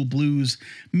and cool blues,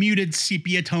 muted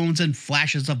sepia tones, and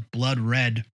flashes of blood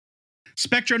red.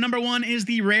 Spectro #1 is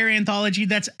the rare anthology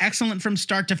that's excellent from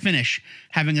start to finish.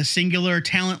 Having a singular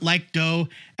talent like Doe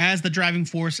as the driving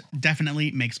force definitely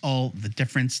makes all the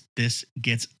difference. This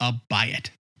gets a buy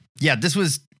it. Yeah, this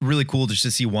was really cool just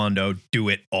to see Juan Doe do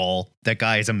it all. That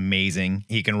guy is amazing.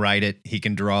 He can write it, he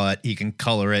can draw it, he can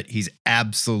color it. He's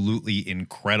absolutely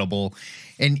incredible.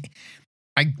 And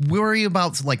I worry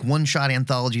about like one-shot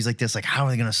anthologies like this, like how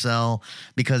are they going to sell?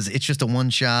 Because it's just a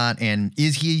one-shot, and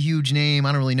is he a huge name?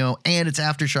 I don't really know. And it's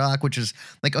Aftershock, which is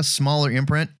like a smaller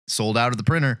imprint, sold out of the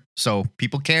printer, so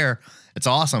people care. It's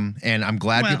awesome, and I'm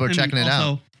glad people are checking it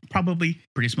out. Probably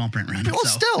pretty small print run. Well,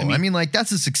 still, I mean, like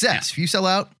that's a success. Yeah. If you sell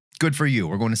out, good for you.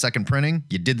 We're going to second printing.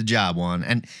 You did the job, Juan,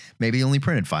 and maybe you only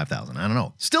printed 5,000. I don't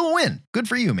know. Still a win. Good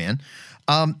for you, man.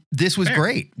 This was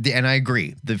great, and I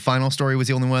agree. The final story was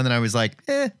the only one that I was like,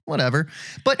 whatever.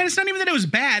 But and it's not even that it was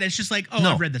bad. It's just like,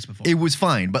 no, I've read this before. It was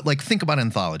fine. But like, think about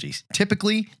anthologies.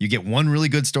 Typically, you get one really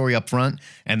good story up front,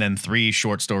 and then 3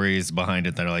 short stories behind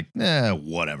it that are like,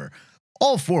 whatever.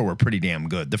 All 4 were pretty damn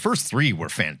good. The first 3 were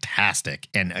fantastic.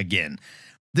 And again,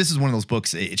 this is one of those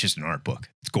books. It's just an art book.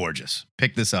 It's gorgeous.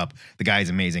 Pick this up. The guy is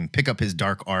amazing. Pick up his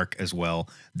Dark Arc as well.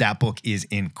 That book is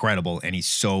incredible, and he's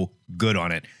so good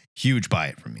on it. Huge buy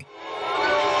it from me.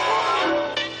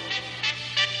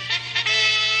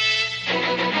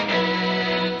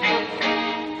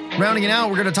 Rounding it out,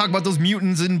 we're going to talk about those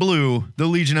mutants in blue, the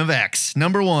Legion of X.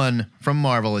 #1 from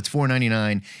Marvel. It's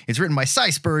 $4.99. It's written by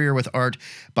Cy Spurrier with art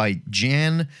by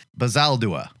Jan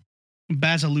Bazaldua.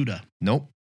 Basaluda. Nope.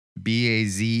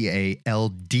 Bazaldua.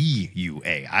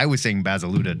 I was saying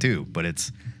Basaluda too, but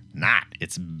it's not.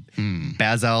 It's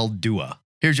Bazaldua.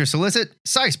 Here's your solicit.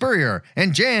 Cy Spurrier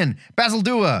and Jan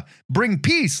Bazaldua bring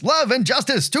peace, love, and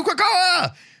justice to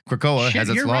Krakoa. Krakoa has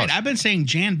its you're laws. right. I've been saying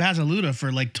Jan Basaluda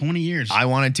for like 20 years. I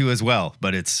wanted to as well,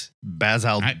 but it's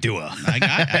Bazaldua.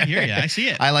 I hear you. I see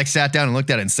it. I like sat down and looked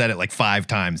at it and said it like 5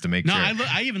 times to make sure. No,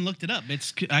 I even looked it up.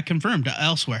 I confirmed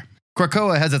elsewhere.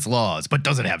 Krakoa has its laws, but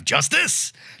does it have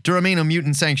justice? To remain a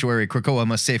mutant sanctuary, Krakoa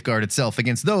must safeguard itself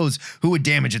against those who would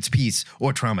damage its peace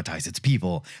or traumatize its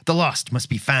people. The lost must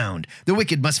be found. The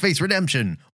wicked must face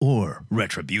redemption or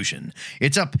retribution.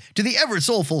 It's up to the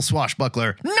ever-soulful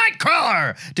swashbuckler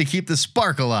Nightcrawler to keep the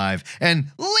spark alive,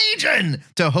 and Legion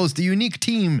to host a unique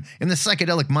team in the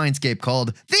psychedelic mindscape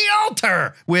called The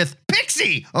Altar, with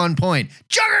Pixie on point,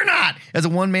 Juggernaut as a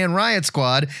one-man riot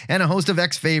squad, and a host of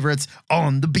X favorites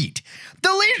on the beat.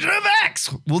 The Legion of X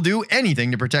will do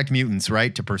anything to protect mutants'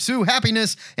 right to pursue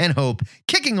happiness and hope,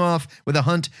 kicking off with a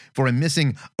hunt for a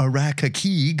missing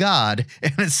Arakaki god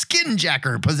and a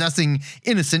skinjacker possessing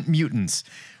innocent mutants.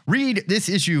 Read this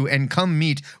issue and come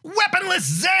meet Weaponless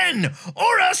Zen,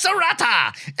 Ora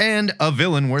Sarata, and a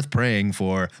villain worth praying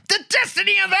for. The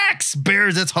destiny of X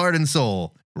bears its heart and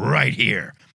soul right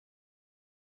here.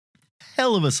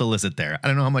 hell of a solicit there. I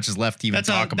don't know how much is left to even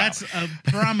talk about. That's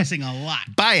promising a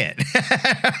lot. Buy it.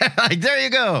 Like, there you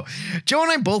go. Joe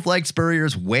and I both like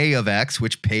Spurrier's Way of X,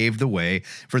 which paved the way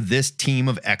for this team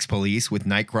of X-Police with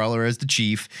Nightcrawler as the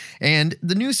chief. And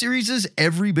the new series is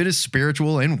every bit as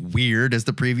spiritual and weird as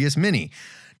the previous mini.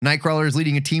 Nightcrawler is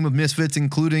leading a team of misfits,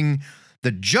 including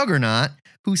the Juggernaut,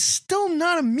 who's still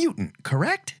not a mutant,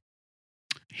 correct?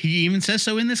 He even says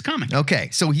so in this comic. Okay,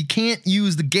 so he can't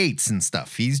use the gates and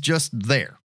stuff. He's just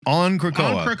there on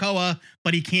Krakoa. On Krakoa,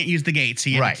 but he can't use the gates.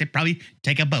 He has to probably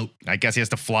take a boat. I guess he has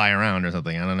to fly around or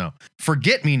something. I don't know.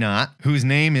 Forget-Me-Not, whose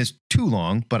name is too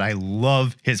long, but I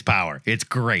love his power. It's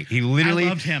great. He literally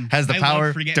has the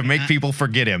power to make people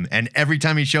forget him. And every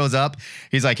time he shows up,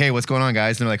 he's like, hey, what's going on,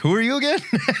 guys? And they're like, who are you again?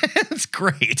 It's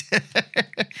great.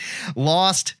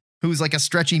 Lost, who's like a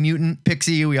stretchy mutant,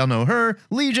 Pixie, we all know her,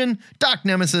 Legion, Doc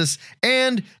Nemesis,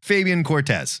 and Fabian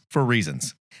Cortez for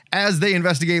reasons, as they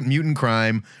investigate mutant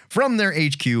crime from their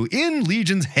HQ in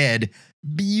Legion's head,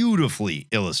 beautifully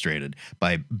illustrated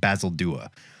by Basil Dua.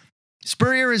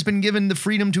 Spurrier has been given the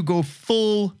freedom to go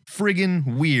full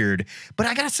friggin' weird, but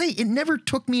I gotta say, it never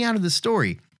took me out of the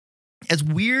story. As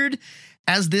weird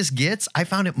as this gets, I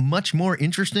found it much more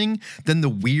interesting than the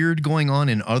weird going on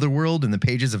in Otherworld in the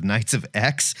pages of Knights of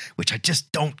X, which I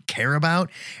just don't care about.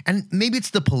 And maybe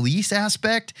it's the police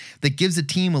aspect that gives the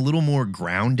team a little more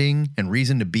grounding and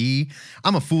reason to be.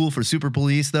 I'm a fool for Super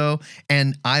Police, though,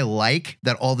 and I like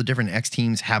that all the different X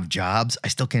teams have jobs. I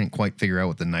still can't quite figure out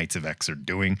what the Knights of X are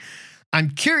doing. I'm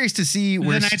curious to see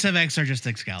where... The Knights of X are just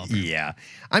Excalibur. Yeah.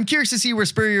 I'm curious to see where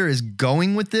Spurrier is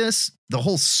going with this, the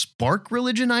whole spark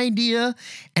religion idea.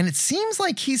 And it seems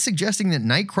like he's suggesting that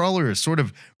Nightcrawler is sort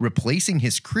of replacing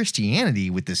his Christianity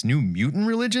with this new mutant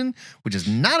religion, which is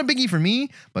not a biggie for me,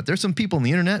 but there's some people on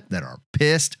the internet that are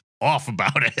pissed off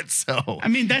about it. So I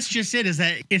mean, that's just it, is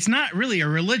that it's not really a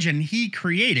religion. He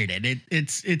created it.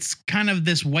 It's kind of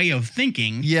this way of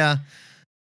thinking. Yeah.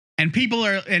 And people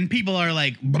are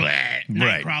like,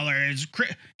 Nightcrawler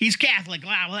he's Catholic,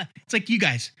 blah, blah. It's like, you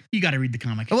guys, you got to read the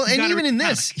comic. Well, and even in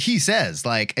this, he says,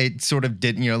 like, it sort of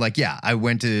didn't, like, yeah, I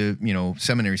went to,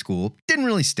 seminary school, didn't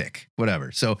really stick,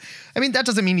 whatever. So, I mean, that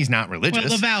doesn't mean he's not religious.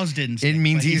 Well, the vows didn't stick. It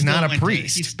means he's not a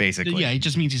priest, basically. Yeah, it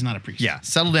just means he's not a priest. Yeah,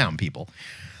 settle down, people.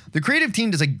 The creative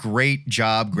team does a great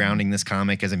job grounding this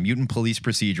comic as a mutant police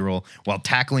procedural while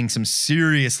tackling some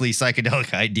seriously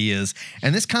psychedelic ideas.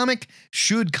 And this comic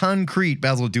should concrete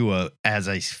Basil Dua as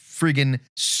a friggin'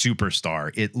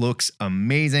 superstar. It looks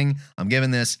amazing. I'm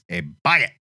giving this a buy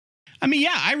it. I mean,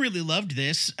 yeah, I really loved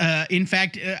this. In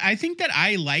fact, I think that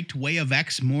I liked Way of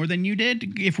X more than you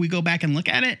did, if we go back and look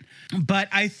at it. But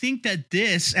I think that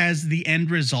this, as the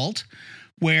end result,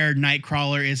 where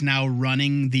Nightcrawler is now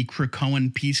running the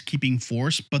Krakoan peacekeeping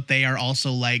force, but they are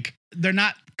also like, they're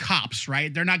not cops,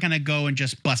 right? They're not going to go and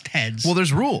just bust heads. Well,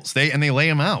 there's rules. They lay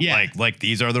them out. Yeah. Like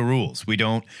these are the rules. We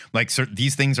don't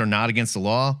these things are not against the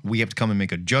law. We have to come and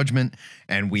make a judgment,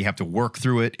 and we have to work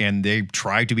through it. And they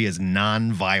try to be as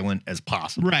non-violent as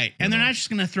possible. Right. And they're not just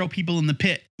going to throw people in the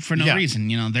pit for no reason.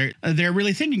 They're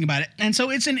really thinking about it. And so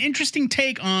it's an interesting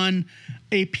take on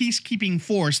a peacekeeping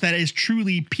force that is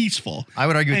truly peaceful. I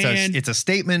would argue it's a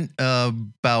statement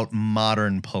about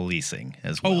modern policing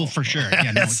as well. Oh, well, for sure.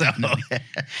 Yeah, no, definitely.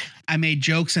 I made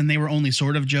jokes, and they were only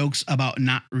sort of jokes about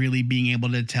not really being able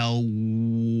to tell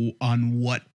on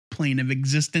what plane of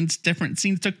existence different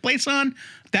scenes took place on.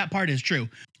 That part is true.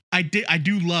 I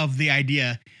do love the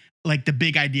idea, like the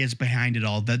big ideas behind it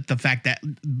all. The fact that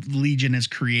Legion has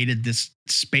created this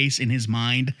space in his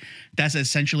mind that's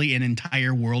essentially an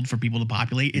entire world for people to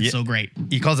populate. It's so great.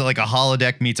 He calls it like a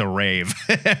holodeck meets a rave,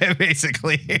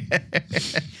 basically.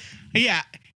 Yeah,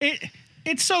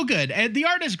 it's so good. The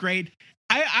art is great.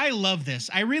 I love this.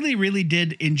 I really, really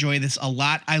did enjoy this a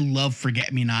lot. I love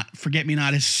Forget-Me-Not.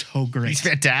 Forget-Me-Not is so great. He's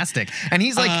fantastic. And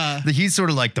he's like, he's sort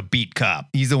of like the beat cop.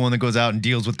 He's the one that goes out and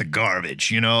deals with the garbage,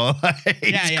 He's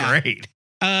great.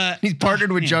 He's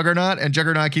partnered with Juggernaut, and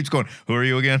Juggernaut keeps going, who are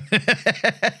you again?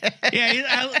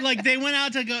 Like they went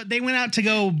out to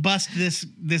go bust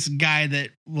this guy that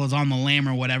was on the lam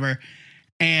or whatever,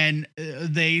 and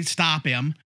they stop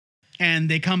him. And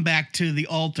they come back to the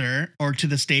altar or to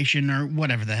the station or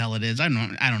whatever the hell it is. I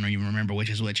don't even remember which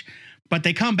is which. But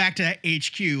they come back to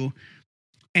HQ,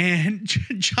 and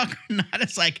Juggernaut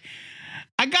is like,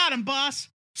 I got him, boss.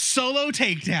 Solo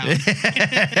takedown.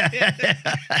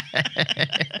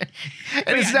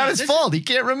 And it's not his fault. He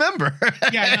can't remember.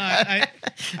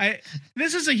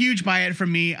 This is a huge buy it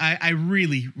from me. I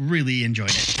really, really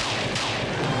enjoyed it.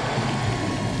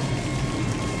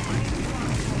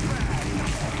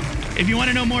 If you want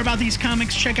to know more about these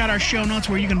comics, check out our show notes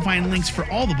where you can find links for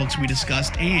all the books we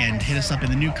discussed, and hit us up in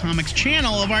the New Comics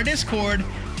channel of our Discord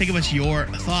to give us your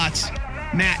thoughts.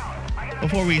 Matt,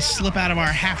 before we slip out of our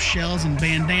half shells and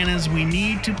bandanas, we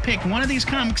need to pick one of these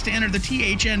comics to enter the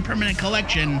THN Permanent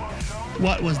Collection.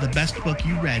 What was the best book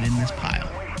you read in this pile?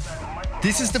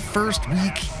 This is the first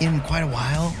week in quite a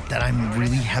while that I'm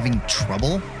really having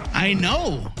trouble. I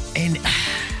know. And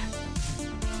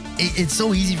it's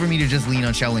so easy for me to just lean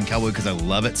on Shaolin Cowboy because I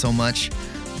love it so much.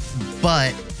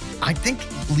 But I think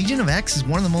Legion of X is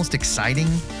one of the most exciting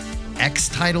X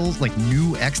titles, like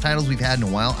new X titles we've had in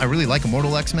a while. I really like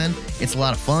Immortal X-Men. It's a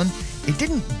lot of fun. It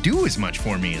didn't do as much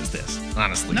for me as this,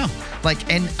 honestly. No.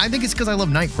 And I think it's because I love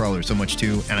Nightcrawler so much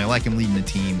too, and I like him leading the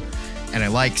team, and I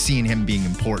like seeing him being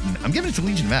important. I'm giving it to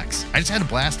Legion of X. I just had a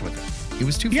blast with it. It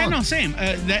was too fun. Yeah, no, same.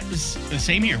 That was the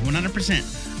same here,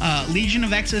 100%. Legion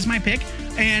of X is my pick,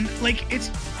 and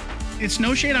it's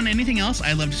no shade on anything else.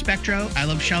 I loved Spectro, I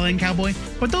loved Shaolin Cowboy,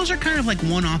 but those are kind of like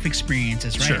one-off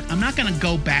experiences, right? Sure. I'm not going to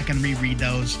go back and reread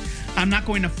those. I'm not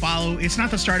going to follow. It's not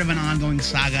the start of an ongoing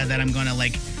saga that I'm going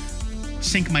to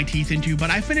sink my teeth into. But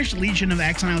I finished Legion of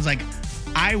X and I was like,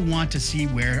 I want to see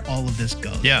where all of this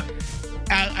goes. Yeah.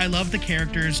 I love the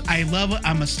characters.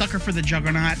 I'm a sucker for the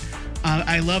Juggernaut.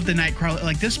 I love the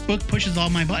Nightcrawler. This book pushes all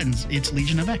my buttons. It's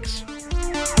Legion of X.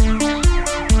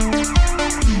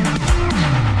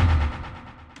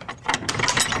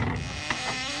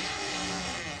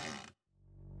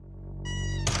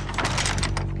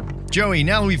 Joey,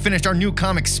 now that we've finished our new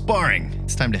comic sparring,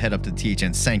 it's time to head up to the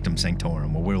THN Sanctum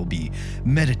Sanctorum, where we'll be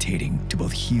meditating to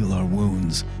both heal our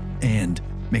wounds and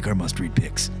make our must-read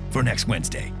picks for next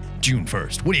Wednesday, June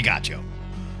 1st. What do you got, Joe?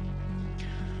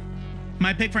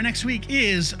 My pick for next week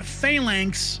is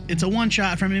Phalanx. It's a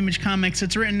one-shot from Image Comics.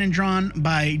 It's written and drawn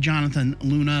by Jonathan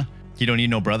Luna. You don't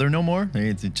need no brother no more?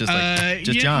 It's just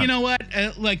John. You know what?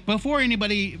 Before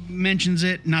anybody mentions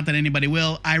it, not that anybody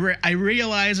will, I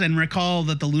realize and recall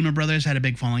that the Luna brothers had a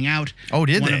big falling out. Oh,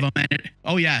 did one they? Of them ended,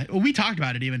 oh, yeah. We talked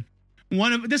about it even.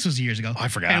 This was years ago. Oh, I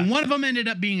forgot. And one of them ended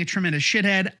up being a tremendous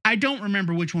shithead. I don't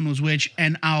remember which one was which,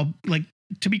 and I'll,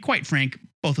 to be quite frank,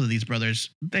 both of these brothers,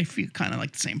 they feel kind of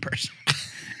like the same person.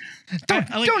 Don't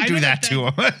do that to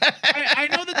them. I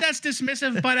know that that's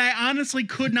dismissive, but I honestly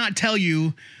could not tell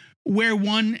you where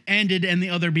one ended and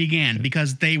the other began,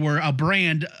 because they were a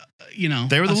brand,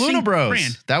 They were the Luna Bros.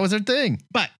 Brand. That was their thing.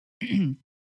 But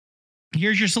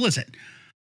here's your solicit.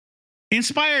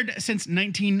 Inspired since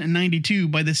 1992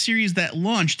 by the series that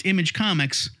launched Image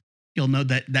Comics, you'll note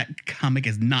that comic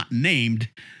is not named.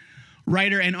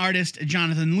 Writer and artist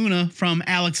Jonathan Luna from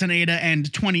Alex and Ada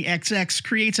and 20XX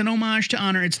creates an homage to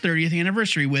honor its 30th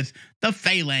anniversary with the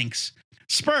Phalanx.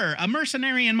 Spur, a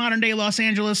mercenary in modern-day Los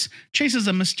Angeles, chases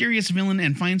a mysterious villain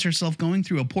and finds herself going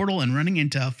through a portal and running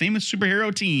into a famous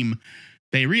superhero team.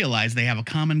 They realize they have a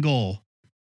common goal.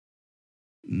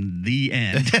 The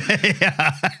end.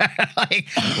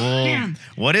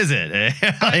 What is it?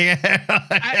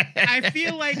 I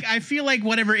feel like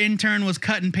whatever intern was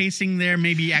cut and pasting there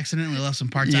maybe accidentally left some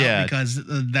parts out, because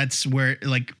that's where,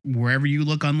 wherever you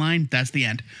look online, that's the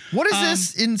end. What is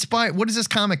this inspired? What is this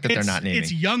comic that they're not naming?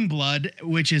 It's Youngblood,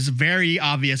 which is very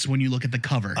obvious when you look at the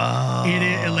cover. Oh. It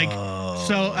is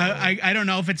so I don't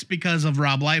know if it's because of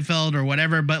Rob Liefeld or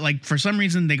whatever, but for some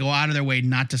reason they go out of their way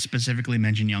not to specifically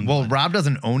mention Youngblood. Well, Rob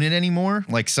doesn't own it anymore.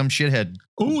 Some shithead.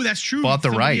 Oh, that's true. Bought the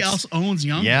rights. Somebody else owns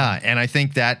Youngblood. Yeah, and I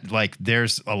think that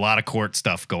there's a lot of court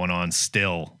stuff going on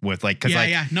still with because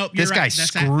Nope, this guy right.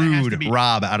 screwed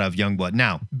Rob out of Youngblood.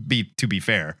 Now, to be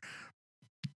fair,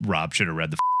 Rob should have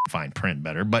read the fine print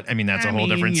better, but that's a whole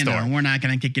different story. We're not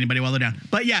going to kick anybody while they're down.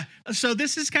 But yeah, so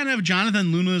this is kind of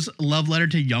Jonathan Luna's love letter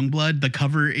to Youngblood. The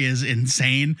cover is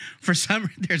insane.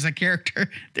 There's a character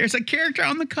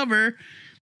on the cover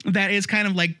that is kind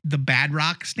of like the Bad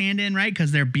Rock stand-in, right?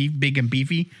 Because they're big and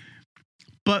beefy.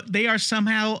 But they are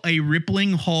somehow a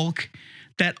rippling Hulk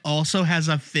that also has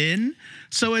a fin.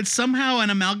 So it's somehow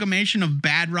an amalgamation of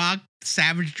Bad Rock,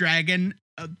 Savage Dragon,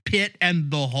 Pit,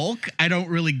 and the Hulk. I don't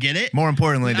really get it. More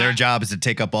importantly, their job is to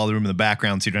take up all the room in the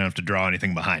background so you don't have to draw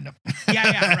anything behind them.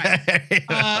 Right.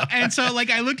 And so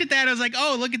I looked at that. I was like,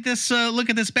 oh, look at this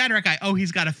Bad Rock guy. Oh,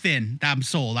 he's got a fin. I'm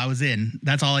sold. I was in.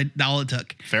 That's all it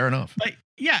took. Fair enough. But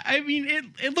yeah,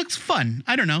 it looks fun.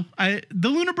 I don't know. The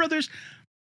Luna Brothers,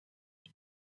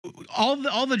 all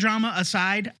the drama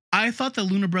aside, I thought the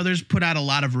Luna Brothers put out a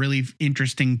lot of really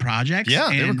interesting projects. Yeah,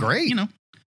 they were great.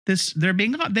 They've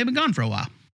been gone for a while.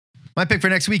 My pick for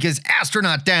next week is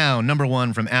Astronaut Down,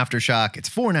 #1 from Aftershock. It's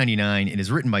 $4.99. It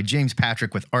is written by James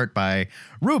Patrick with art by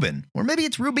Ruben, or maybe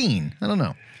it's Rubin. I don't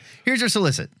know. Here's your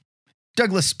solicit.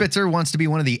 Douglas Spitzer wants to be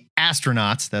one of the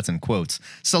astronauts, that's in quotes,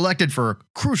 selected for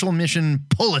crucial mission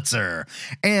Pulitzer.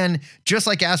 And just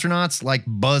like astronauts like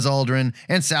Buzz Aldrin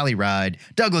and Sally Ride,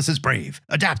 Douglas is brave,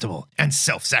 adaptable, and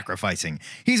self-sacrificing.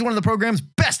 He's one of the program's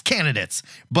best candidates.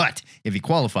 But if he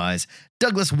qualifies,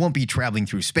 Douglas won't be traveling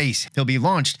through space. He'll be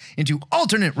launched into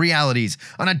alternate realities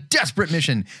on a desperate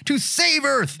mission to save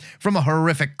Earth from a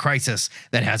horrific crisis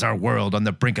that has our world on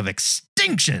the brink of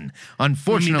extinction.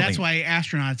 Unfortunately, that's why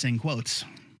astronauts in quotes.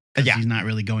 Yeah. He's not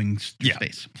really going through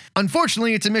space.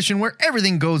 Unfortunately, it's a mission where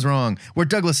everything goes wrong, where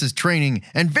Douglas's training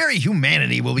and very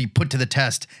humanity will be put to the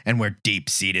test, and where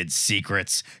deep-seated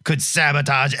secrets could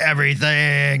sabotage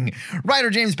everything. Writer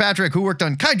James Patrick, who worked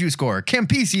on Kaiju Score,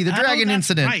 Campisi, The Dragon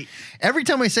Incident. Right. Every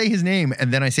time I say his name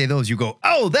and then I say those, you go,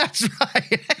 oh, that's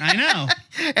right. I know.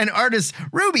 And artist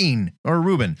Ruben,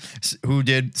 who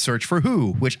did Search for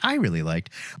Who, which I really liked,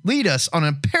 lead us on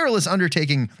a perilous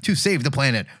undertaking to save the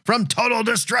planet from total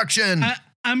destruction.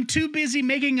 I'm too busy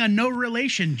making a no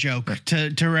relation joke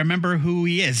to remember who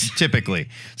he is. Typically.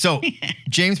 So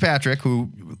James Patrick, who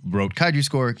wrote Kaiju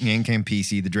Score and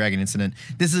Campisi, The Dragon Incident,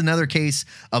 this is another case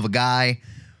of a guy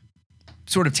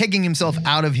sort of taking himself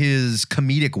out of his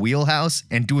comedic wheelhouse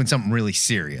and doing something really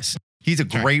serious. He's a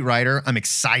great writer. I'm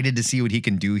excited to see what he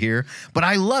can do here, but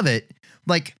I love it.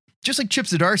 Like, just like Chip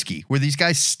Zdarsky, where these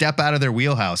guys step out of their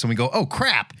wheelhouse and we go, oh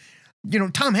crap. You know,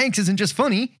 Tom Hanks isn't just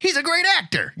funny. He's a great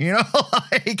actor. You know,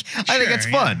 I think it's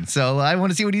fun. So I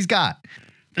want to see what he's got.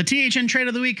 The THN trade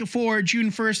of the week for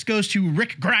June 1st goes to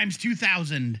Rick Grimes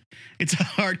 2000. It's a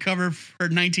hardcover for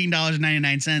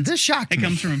 $19.99. This shocked me. It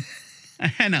comes from,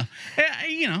 I know.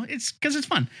 You know, it's because it's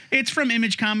fun. It's from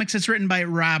Image Comics. It's written by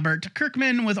Robert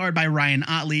Kirkman with art by Ryan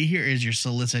Ottley. Here is your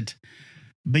solicit.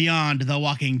 Beyond the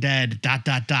Walking Dead, ...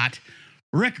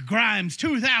 Rick Grimes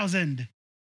 2000.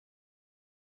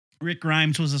 Rick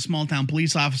Grimes was a small-town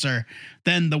police officer.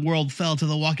 Then the world fell to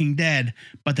the Walking Dead,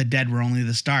 but the dead were only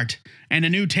the start. And a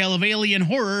new tale of alien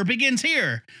horror begins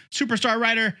here. Superstar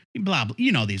writer, blah, blah,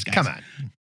 you know these guys. Come on.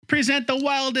 Present the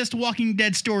wildest Walking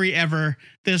Dead story ever.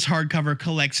 This hardcover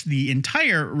collects the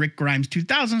entire Rick Grimes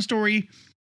 2000 story,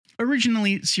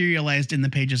 originally serialized in the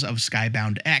pages of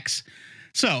Skybound X.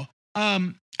 So,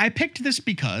 I picked this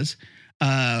because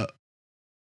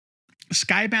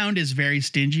Skybound is very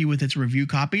stingy with its review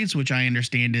copies, which I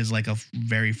understand is like a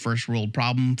very first world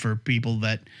problem for people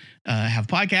that have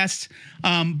podcasts.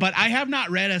 But I have not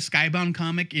read a Skybound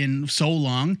comic in so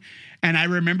long. And I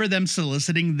remember them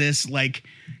soliciting this like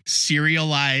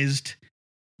serialized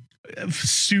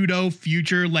pseudo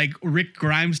future, like Rick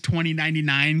Grimes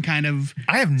 2099 kind of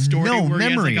I have story no where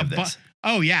memory he has of like this.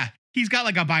 Oh, yeah. He's got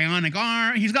like a bionic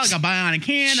arm. He's got like a bionic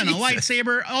hand and a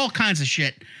lightsaber, all kinds of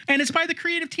shit. And it's by the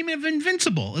creative team of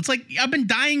Invincible. It's like, I've been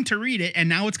dying to read it, and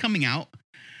now it's coming out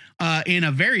in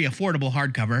a very affordable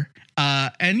hardcover.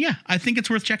 And yeah, I think it's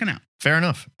worth checking out. Fair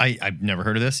enough. I've never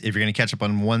heard of this. If you're going to catch up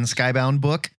on one Skybound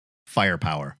book,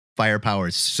 Firepower. Firepower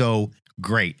is so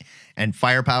great. And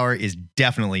Firepower is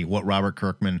definitely what Robert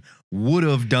Kirkman would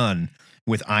have done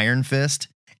with Iron Fist.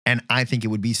 And I think it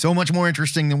would be so much more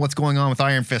interesting than what's going on with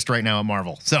Iron Fist right now at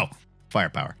Marvel. So,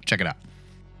 Firepower. Check it out.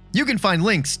 You can find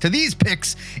links to these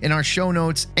picks in our show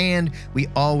notes, and we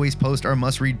always post our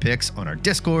must-read picks on our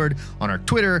Discord, on our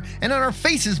Twitter, and on our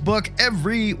Facebook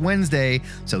every Wednesday,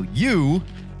 so you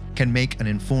can make an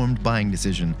informed buying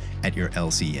decision at your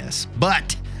LCS.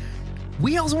 But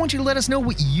we also want you to let us know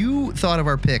what you thought of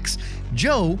our picks.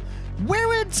 Joe, where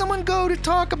would someone go to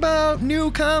talk about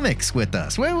new comics with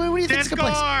us? Where do you think it's a good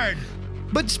place? Discord!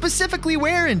 But specifically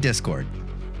where in Discord?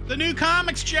 The New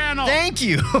Comics channel! Thank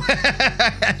you!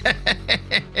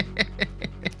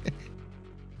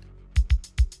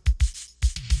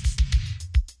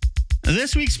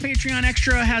 This week's Patreon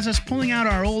Extra has us pulling out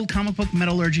our old comic book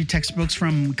metallurgy textbooks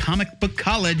from Comic Book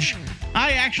College.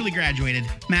 I actually graduated.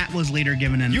 Matt was later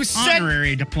given an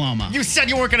honorary diploma. You said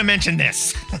you weren't going to mention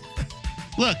this.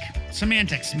 Look,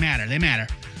 semantics matter. They matter.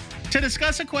 To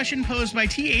discuss a question posed by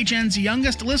THN's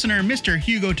youngest listener, Mr.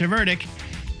 Hugo Tverdik,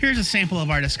 here's a sample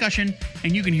of our discussion,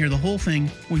 and you can hear the whole thing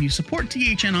when you support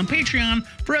THN on Patreon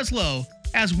for as low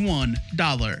as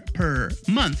 $1 per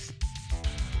month.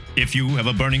 If you have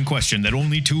a burning question that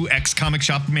only two ex-comic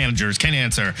shop managers can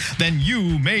answer, then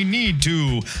you may need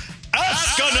to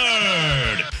ask a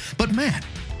nerd! But Matt,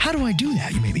 how do I do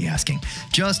that, you may be asking?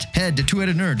 Just head to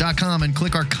twoheadednerd.com and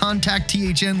click our Contact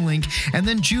THN link, and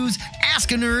then choose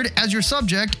Ask a Nerd as your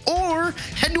subject, or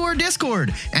head to our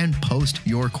Discord and post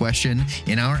your question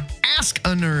in our Ask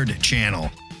a Nerd channel.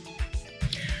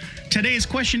 Today's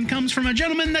question comes from a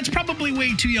gentleman that's probably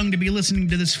way too young to be listening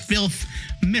to this filth,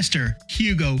 Mr.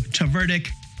 Hugo Tverdik.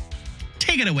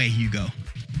 Take it away, Hugo.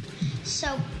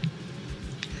 So,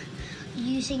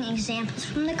 using examples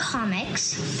from the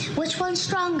comics, which one's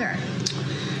stronger,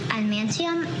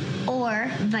 adamantium or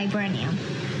vibranium?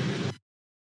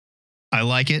 I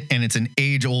like it, and it's an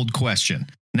age-old question.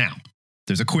 Now,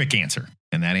 there's a quick answer,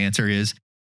 and that answer is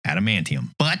adamantium.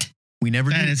 But we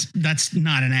never do. That's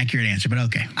not an accurate answer, but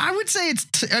okay. I would say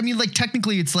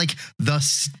technically it's like the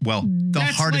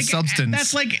hardest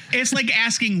substance. It's like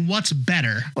asking what's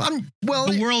better.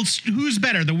 Who's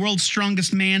better, the world's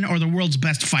strongest man or the world's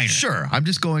best fighter? Sure, I'm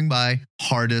just going by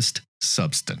hardest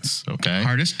substance, okay?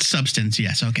 Hardest substance,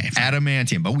 yes, okay. Fine.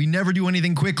 Adamantium, but we never do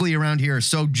anything quickly around here.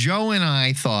 So Joe and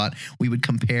I thought we would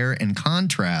compare and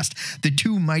contrast the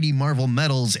two mighty Marvel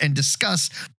metals and discuss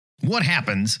what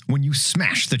happens when you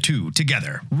smash the two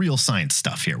together. Real science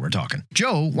stuff here we're talking.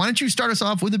 Joe, why don't you start us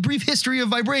off with a brief history of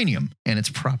vibranium and its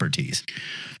properties?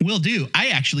 Will do. I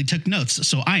actually took notes,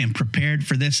 so I am prepared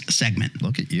for this segment.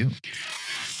 Look at you.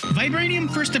 Vibranium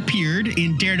first appeared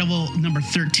in Daredevil number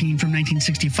 13 from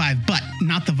 1965, but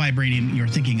not the vibranium you're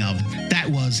thinking of. That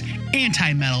was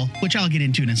anti-metal, which I'll get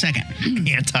into in a second.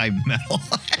 Anti-metal.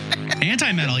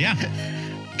 Anti-metal, yeah.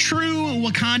 True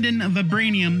Wakandan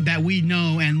vibranium that we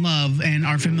know and love and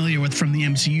are familiar with from the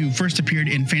MCU first appeared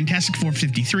in Fantastic Four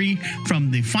 53 from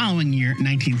the following year,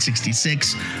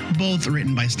 1966, both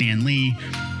written by Stan Lee,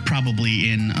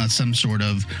 probably in some sort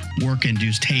of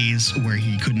work-induced haze where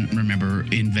he couldn't remember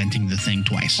inventing the thing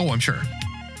twice. Oh, I'm sure.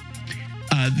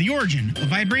 The origin.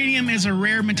 Vibranium is a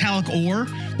rare metallic ore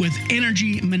with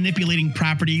energy manipulating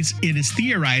properties. It is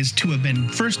theorized to have been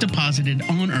first deposited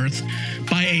on Earth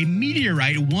by a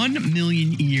meteorite 1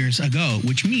 million years ago,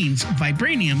 which means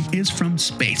vibranium is from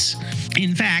space.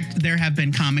 In fact, there have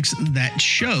been comics that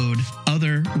showed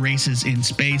other races in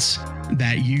space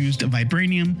that used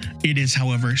vibranium. It is,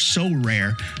 however, so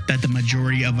rare that the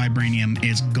majority of vibranium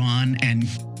is gone, and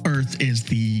Earth is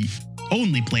the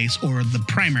only place or the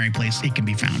primary place it can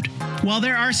be found. While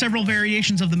there are several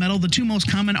variations of the metal, the two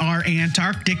most common are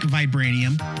Antarctic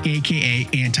vibranium, aka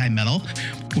anti-metal,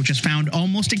 which is found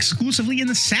almost exclusively in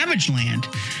the Savage Land,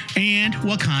 and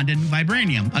Wakandan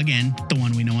vibranium, again, the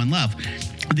one we know and love.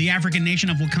 The African nation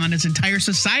of Wakanda's entire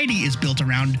society is built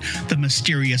around the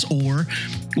mysterious ore,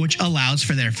 which allows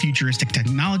for their futuristic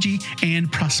technology and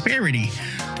prosperity.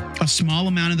 A small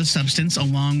amount of the substance,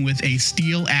 along with a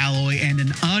steel alloy and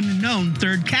an unknown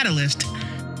third catalyst.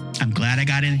 I'm glad I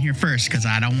got in here first because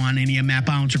I don't want any of Matt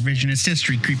Bound's revisionist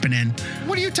history creeping in.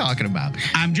 What are you talking about?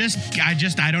 I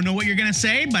don't know what you're going to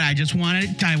say, but I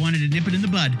wanted to nip it in the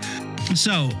bud.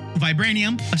 So,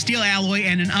 vibranium, a steel alloy,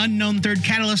 and an unknown third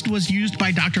catalyst was used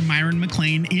by Dr. Myron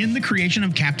McClane in the creation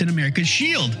of Captain America's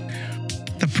shield.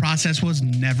 The process was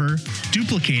never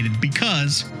duplicated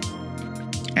because,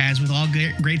 as with all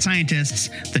great scientists,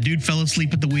 the dude fell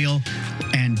asleep at the wheel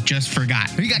and just forgot.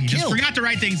 He got killed. Just forgot to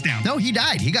write things down. No, he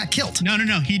died. He got killed. No,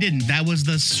 he didn't. That was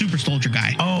the super soldier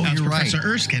guy. Oh, that was you're Professor right.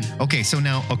 Erskine. Okay, so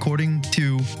now, according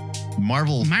to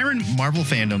Marvel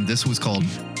fandom, this was called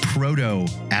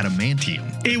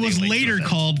proto-adamantium. It was later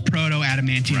called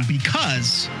proto-adamantium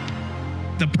because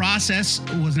the process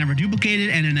was never duplicated,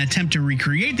 and an attempt to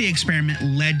recreate the experiment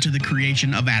led to the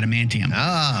creation of adamantium.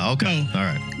 Ah, okay. So, all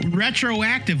right.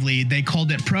 Retroactively, they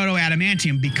called it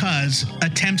proto-adamantium because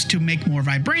attempts to make more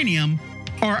vibranium,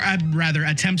 or rather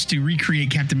attempts to recreate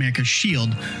Captain America's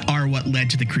shield, are what led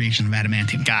to the creation of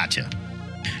adamantium. Gotcha.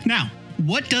 Now,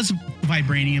 what does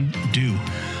vibranium do?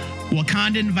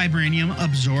 Wakandan vibranium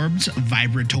absorbs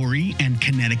vibratory and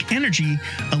kinetic energy,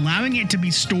 allowing it to be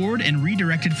stored and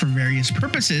redirected for various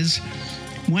purposes.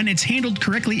 When it's handled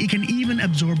correctly, it can even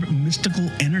absorb mystical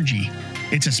energy.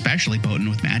 It's especially potent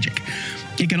with magic.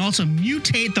 It can also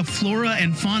mutate the flora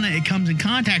and fauna it comes in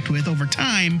contact with over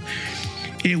time.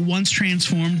 It once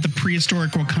transformed the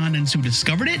prehistoric Wakandans who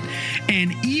discovered it,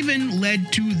 and even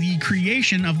led to the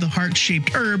creation of the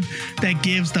heart-shaped herb that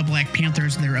gives the Black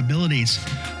Panthers their abilities.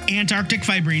 Antarctic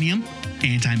vibranium,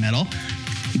 anti-metal,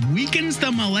 weakens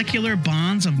the molecular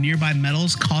bonds of nearby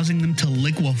metals, causing them to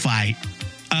liquefy.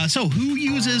 So who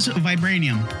uses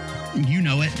vibranium? You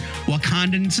know it.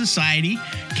 Wakandan society,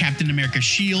 Captain America's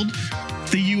shield.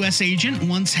 The U.S. agent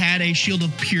once had a shield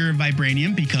of pure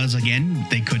vibranium because, again,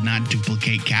 they could not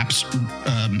duplicate Cap's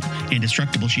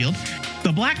indestructible shield.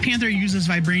 The Black Panther uses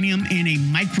vibranium in a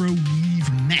microwave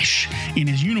mesh in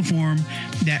his uniform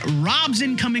that robs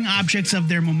incoming objects of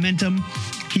their momentum.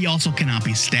 He also cannot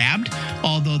be stabbed,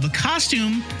 although the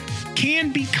costume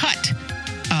can be cut,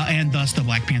 and thus the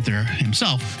Black Panther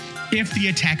himself, if the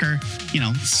attacker,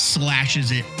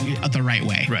 slashes it the right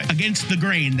way. Right. Against the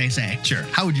grain, they say. Sure.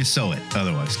 How would you sew it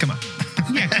otherwise? Come on.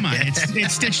 Yeah, come on.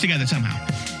 It's stitched together somehow.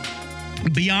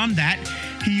 Beyond that,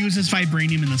 He uses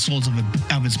vibranium in the soles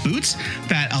of his boots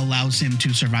that allows him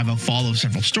to survive a fall of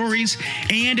several stories.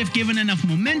 And if given enough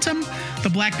momentum, the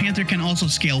Black Panther can also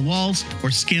scale walls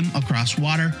or skim across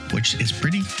water, which is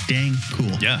pretty dang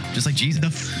cool. Yeah, just like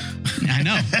Jesus. I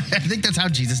know. I think that's how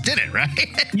Jesus did it, right?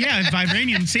 Yeah,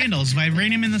 vibranium sandals,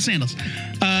 vibranium in the sandals.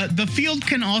 The field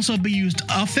can also be used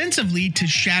offensively to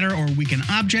shatter or weaken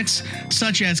objects,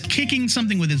 such as kicking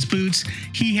something with his boots.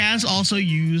 He has also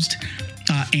used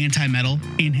anti-metal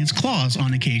in his claws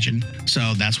on occasion,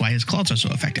 so that's why his claws are so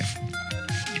effective.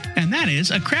 And that is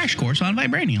a crash course on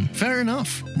vibranium. Fair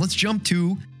enough. Let's jump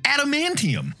to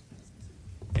adamantium.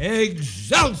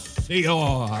 Excelsior!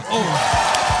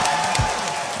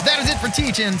 That is it for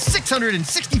THN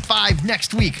 665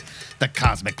 next week. The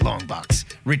Cosmic Long Box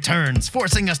returns,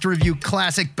 forcing us to review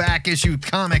classic back issue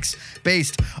comics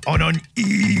based on an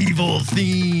evil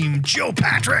theme. Joe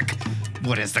Patrick,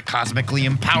 what is the cosmically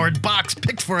empowered box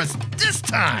picked for us this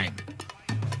time?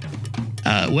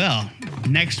 Well,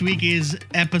 next week is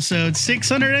episode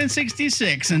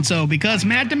 666, and so because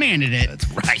Matt demanded it, That's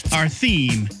right. our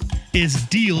theme is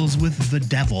deals with the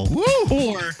devil. Woo!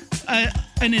 Or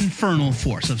an infernal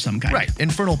force of some kind. Right,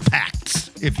 infernal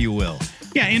pacts, if you will.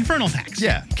 Yeah, infernal pacts.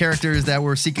 Yeah, characters that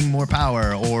were seeking more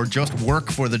power or just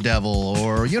work for the devil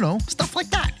or, stuff like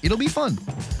that. It'll be fun.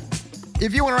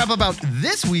 If you want to wrap about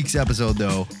this week's episode,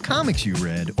 though, comics you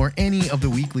read, or any of the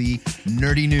weekly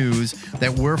nerdy news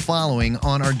that we're following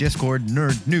on our Discord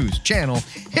Nerd News channel,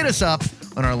 hit us up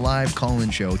on our live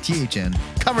call-in show, THN,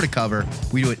 cover to cover.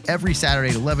 We do it every Saturday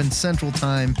at 11 Central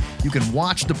Time. You can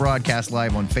watch the broadcast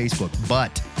live on Facebook,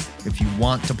 but if you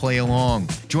want to play along,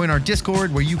 join our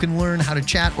Discord where you can learn how to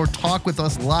chat or talk with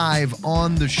us live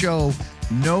on the show.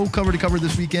 No cover to cover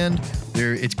this weekend.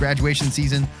 It's graduation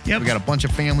season. Yep. We got a bunch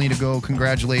of family to go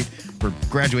congratulate for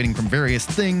graduating from various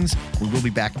things. We will be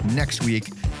back next week,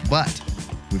 but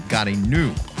we've got a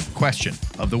new question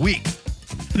of the week.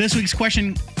 This week's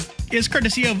question is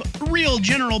courtesy of Real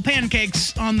General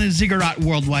Pancakes on the Ziggurat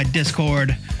Worldwide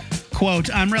Discord.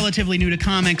 Quote, I'm relatively new to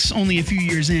comics, only a few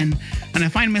years in, and I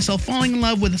find myself falling in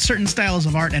love with certain styles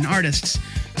of art and artists,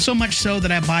 so much so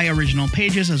that I buy original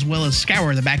pages as well as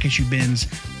scour the back issue bins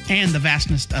and the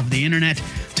vastness of the internet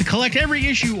to collect every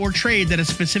issue or trade that a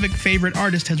specific favorite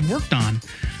artist has worked on.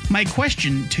 My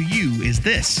question to you is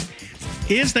this.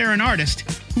 Is there an artist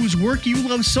whose work you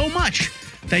love so much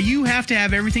that you have to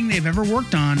have everything they've ever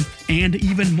worked on and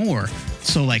even more?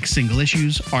 So like single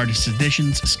issues, artist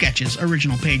editions, sketches,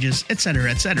 original pages, etc.,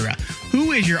 etc.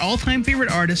 Who is your all-time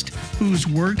favorite artist whose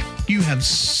work you have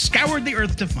scoured the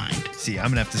earth to find? See, I'm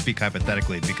going to have to speak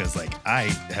hypothetically because, I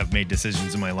have made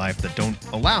decisions in my life that don't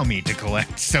allow me to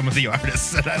collect some of the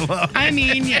artists that I love. I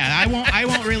mean, yeah, I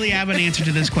won't really have an answer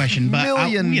to this question, but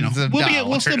Millions of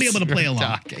we'll still be able to play dollars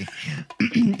along. we're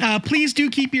talking. Please do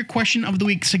keep your question of the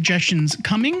week suggestions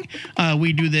coming.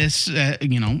 We do this,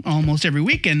 almost every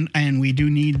week, and we do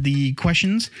need the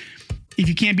questions. If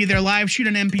you can't be there live, shoot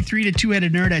an MP3 to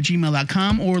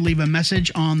twoheadednerd@gmail.com or leave a message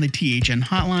on the THN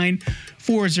hotline,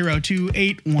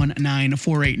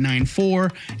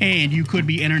 402-819-4894, and you could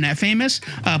be internet famous.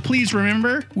 Please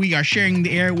remember, we are sharing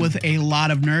the air with a lot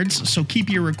of nerds, so keep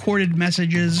your recorded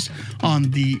messages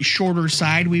on the shorter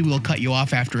side. We will cut you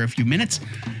off after a few minutes.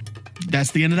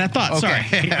 That's the end of that thought. Okay.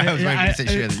 Sorry. I was ready to say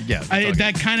shit. Yeah.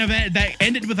 That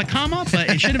ended with a comma, but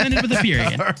it should have ended with a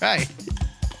period. All right.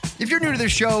 If you're new to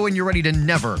this show and you're ready to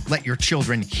never let your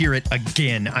children hear it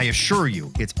again, I assure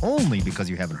you, it's only because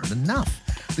you haven't heard enough.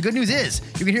 The good news is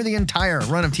you can hear the entire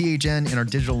run of THN in our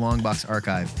digital longbox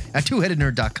archive at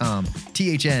twoheadednerd.com.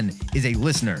 THN is a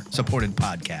listener-supported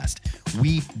podcast.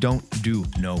 We don't do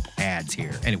no ads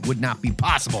here, and it would not be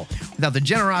possible without the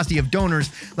generosity of donors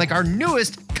like our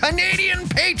newest Canadian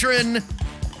patron,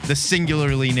 the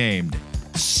singularly named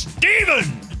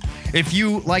Steven. If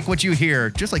you like what you hear,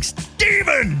 just like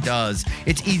Steven does,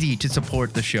 it's easy to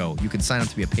support the show. You can sign up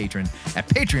to be a patron at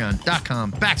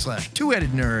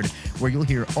patreon.com/twoheadednerd, where you'll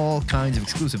hear all kinds of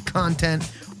exclusive content,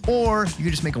 or you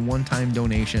can just make a one-time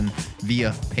donation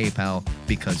via PayPal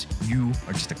because you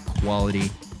are just a quality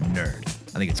nerd.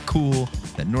 I think it's cool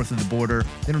that north of the border,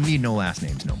 they don't need no last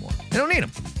names no more. They don't need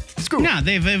them. Screw it. No,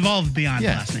 they've evolved beyond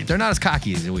last names. They're not as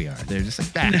cocky as we are. They're just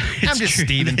like that. I'm just true.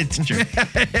 Steven. It's true.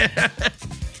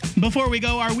 Before we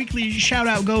go, our weekly shout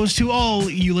out goes to all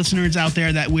you listeners out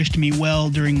there that wished me well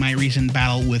during my recent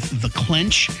battle with the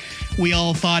Clench. We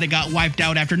all thought it got wiped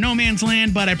out after No Man's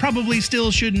Land, but I probably still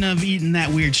shouldn't have eaten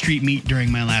that weird street meat during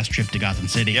my last trip to Gotham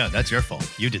City. Yeah, that's your fault.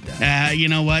 You did that. You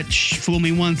know what? Fool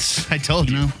me once. I told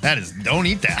you. know. Don't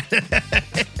eat that.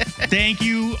 Thank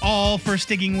you all for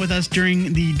sticking with us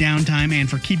during the downtime and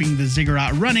for keeping the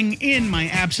Ziggurat running in my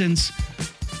absence.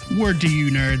 Word to you,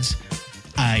 nerds.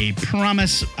 I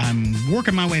promise I'm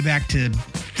working my way back to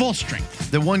full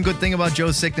strength. The one good thing about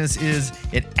Joe's sickness is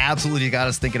it absolutely got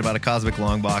us thinking about a cosmic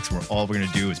long box where all we're going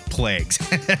to do is plagues.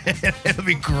 It'll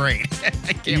be great.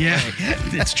 I can't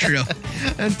wait. It's true.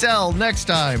 Until next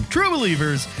time, true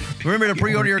believers, remember to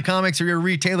pre-order your comics or your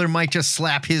retailer might just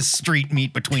slap his street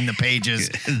meat between the pages.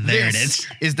 There it This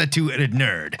is the Two-Headed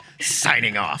Nerd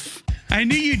signing off. I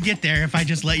knew you'd get there if I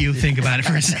just let you think about it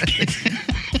for a second.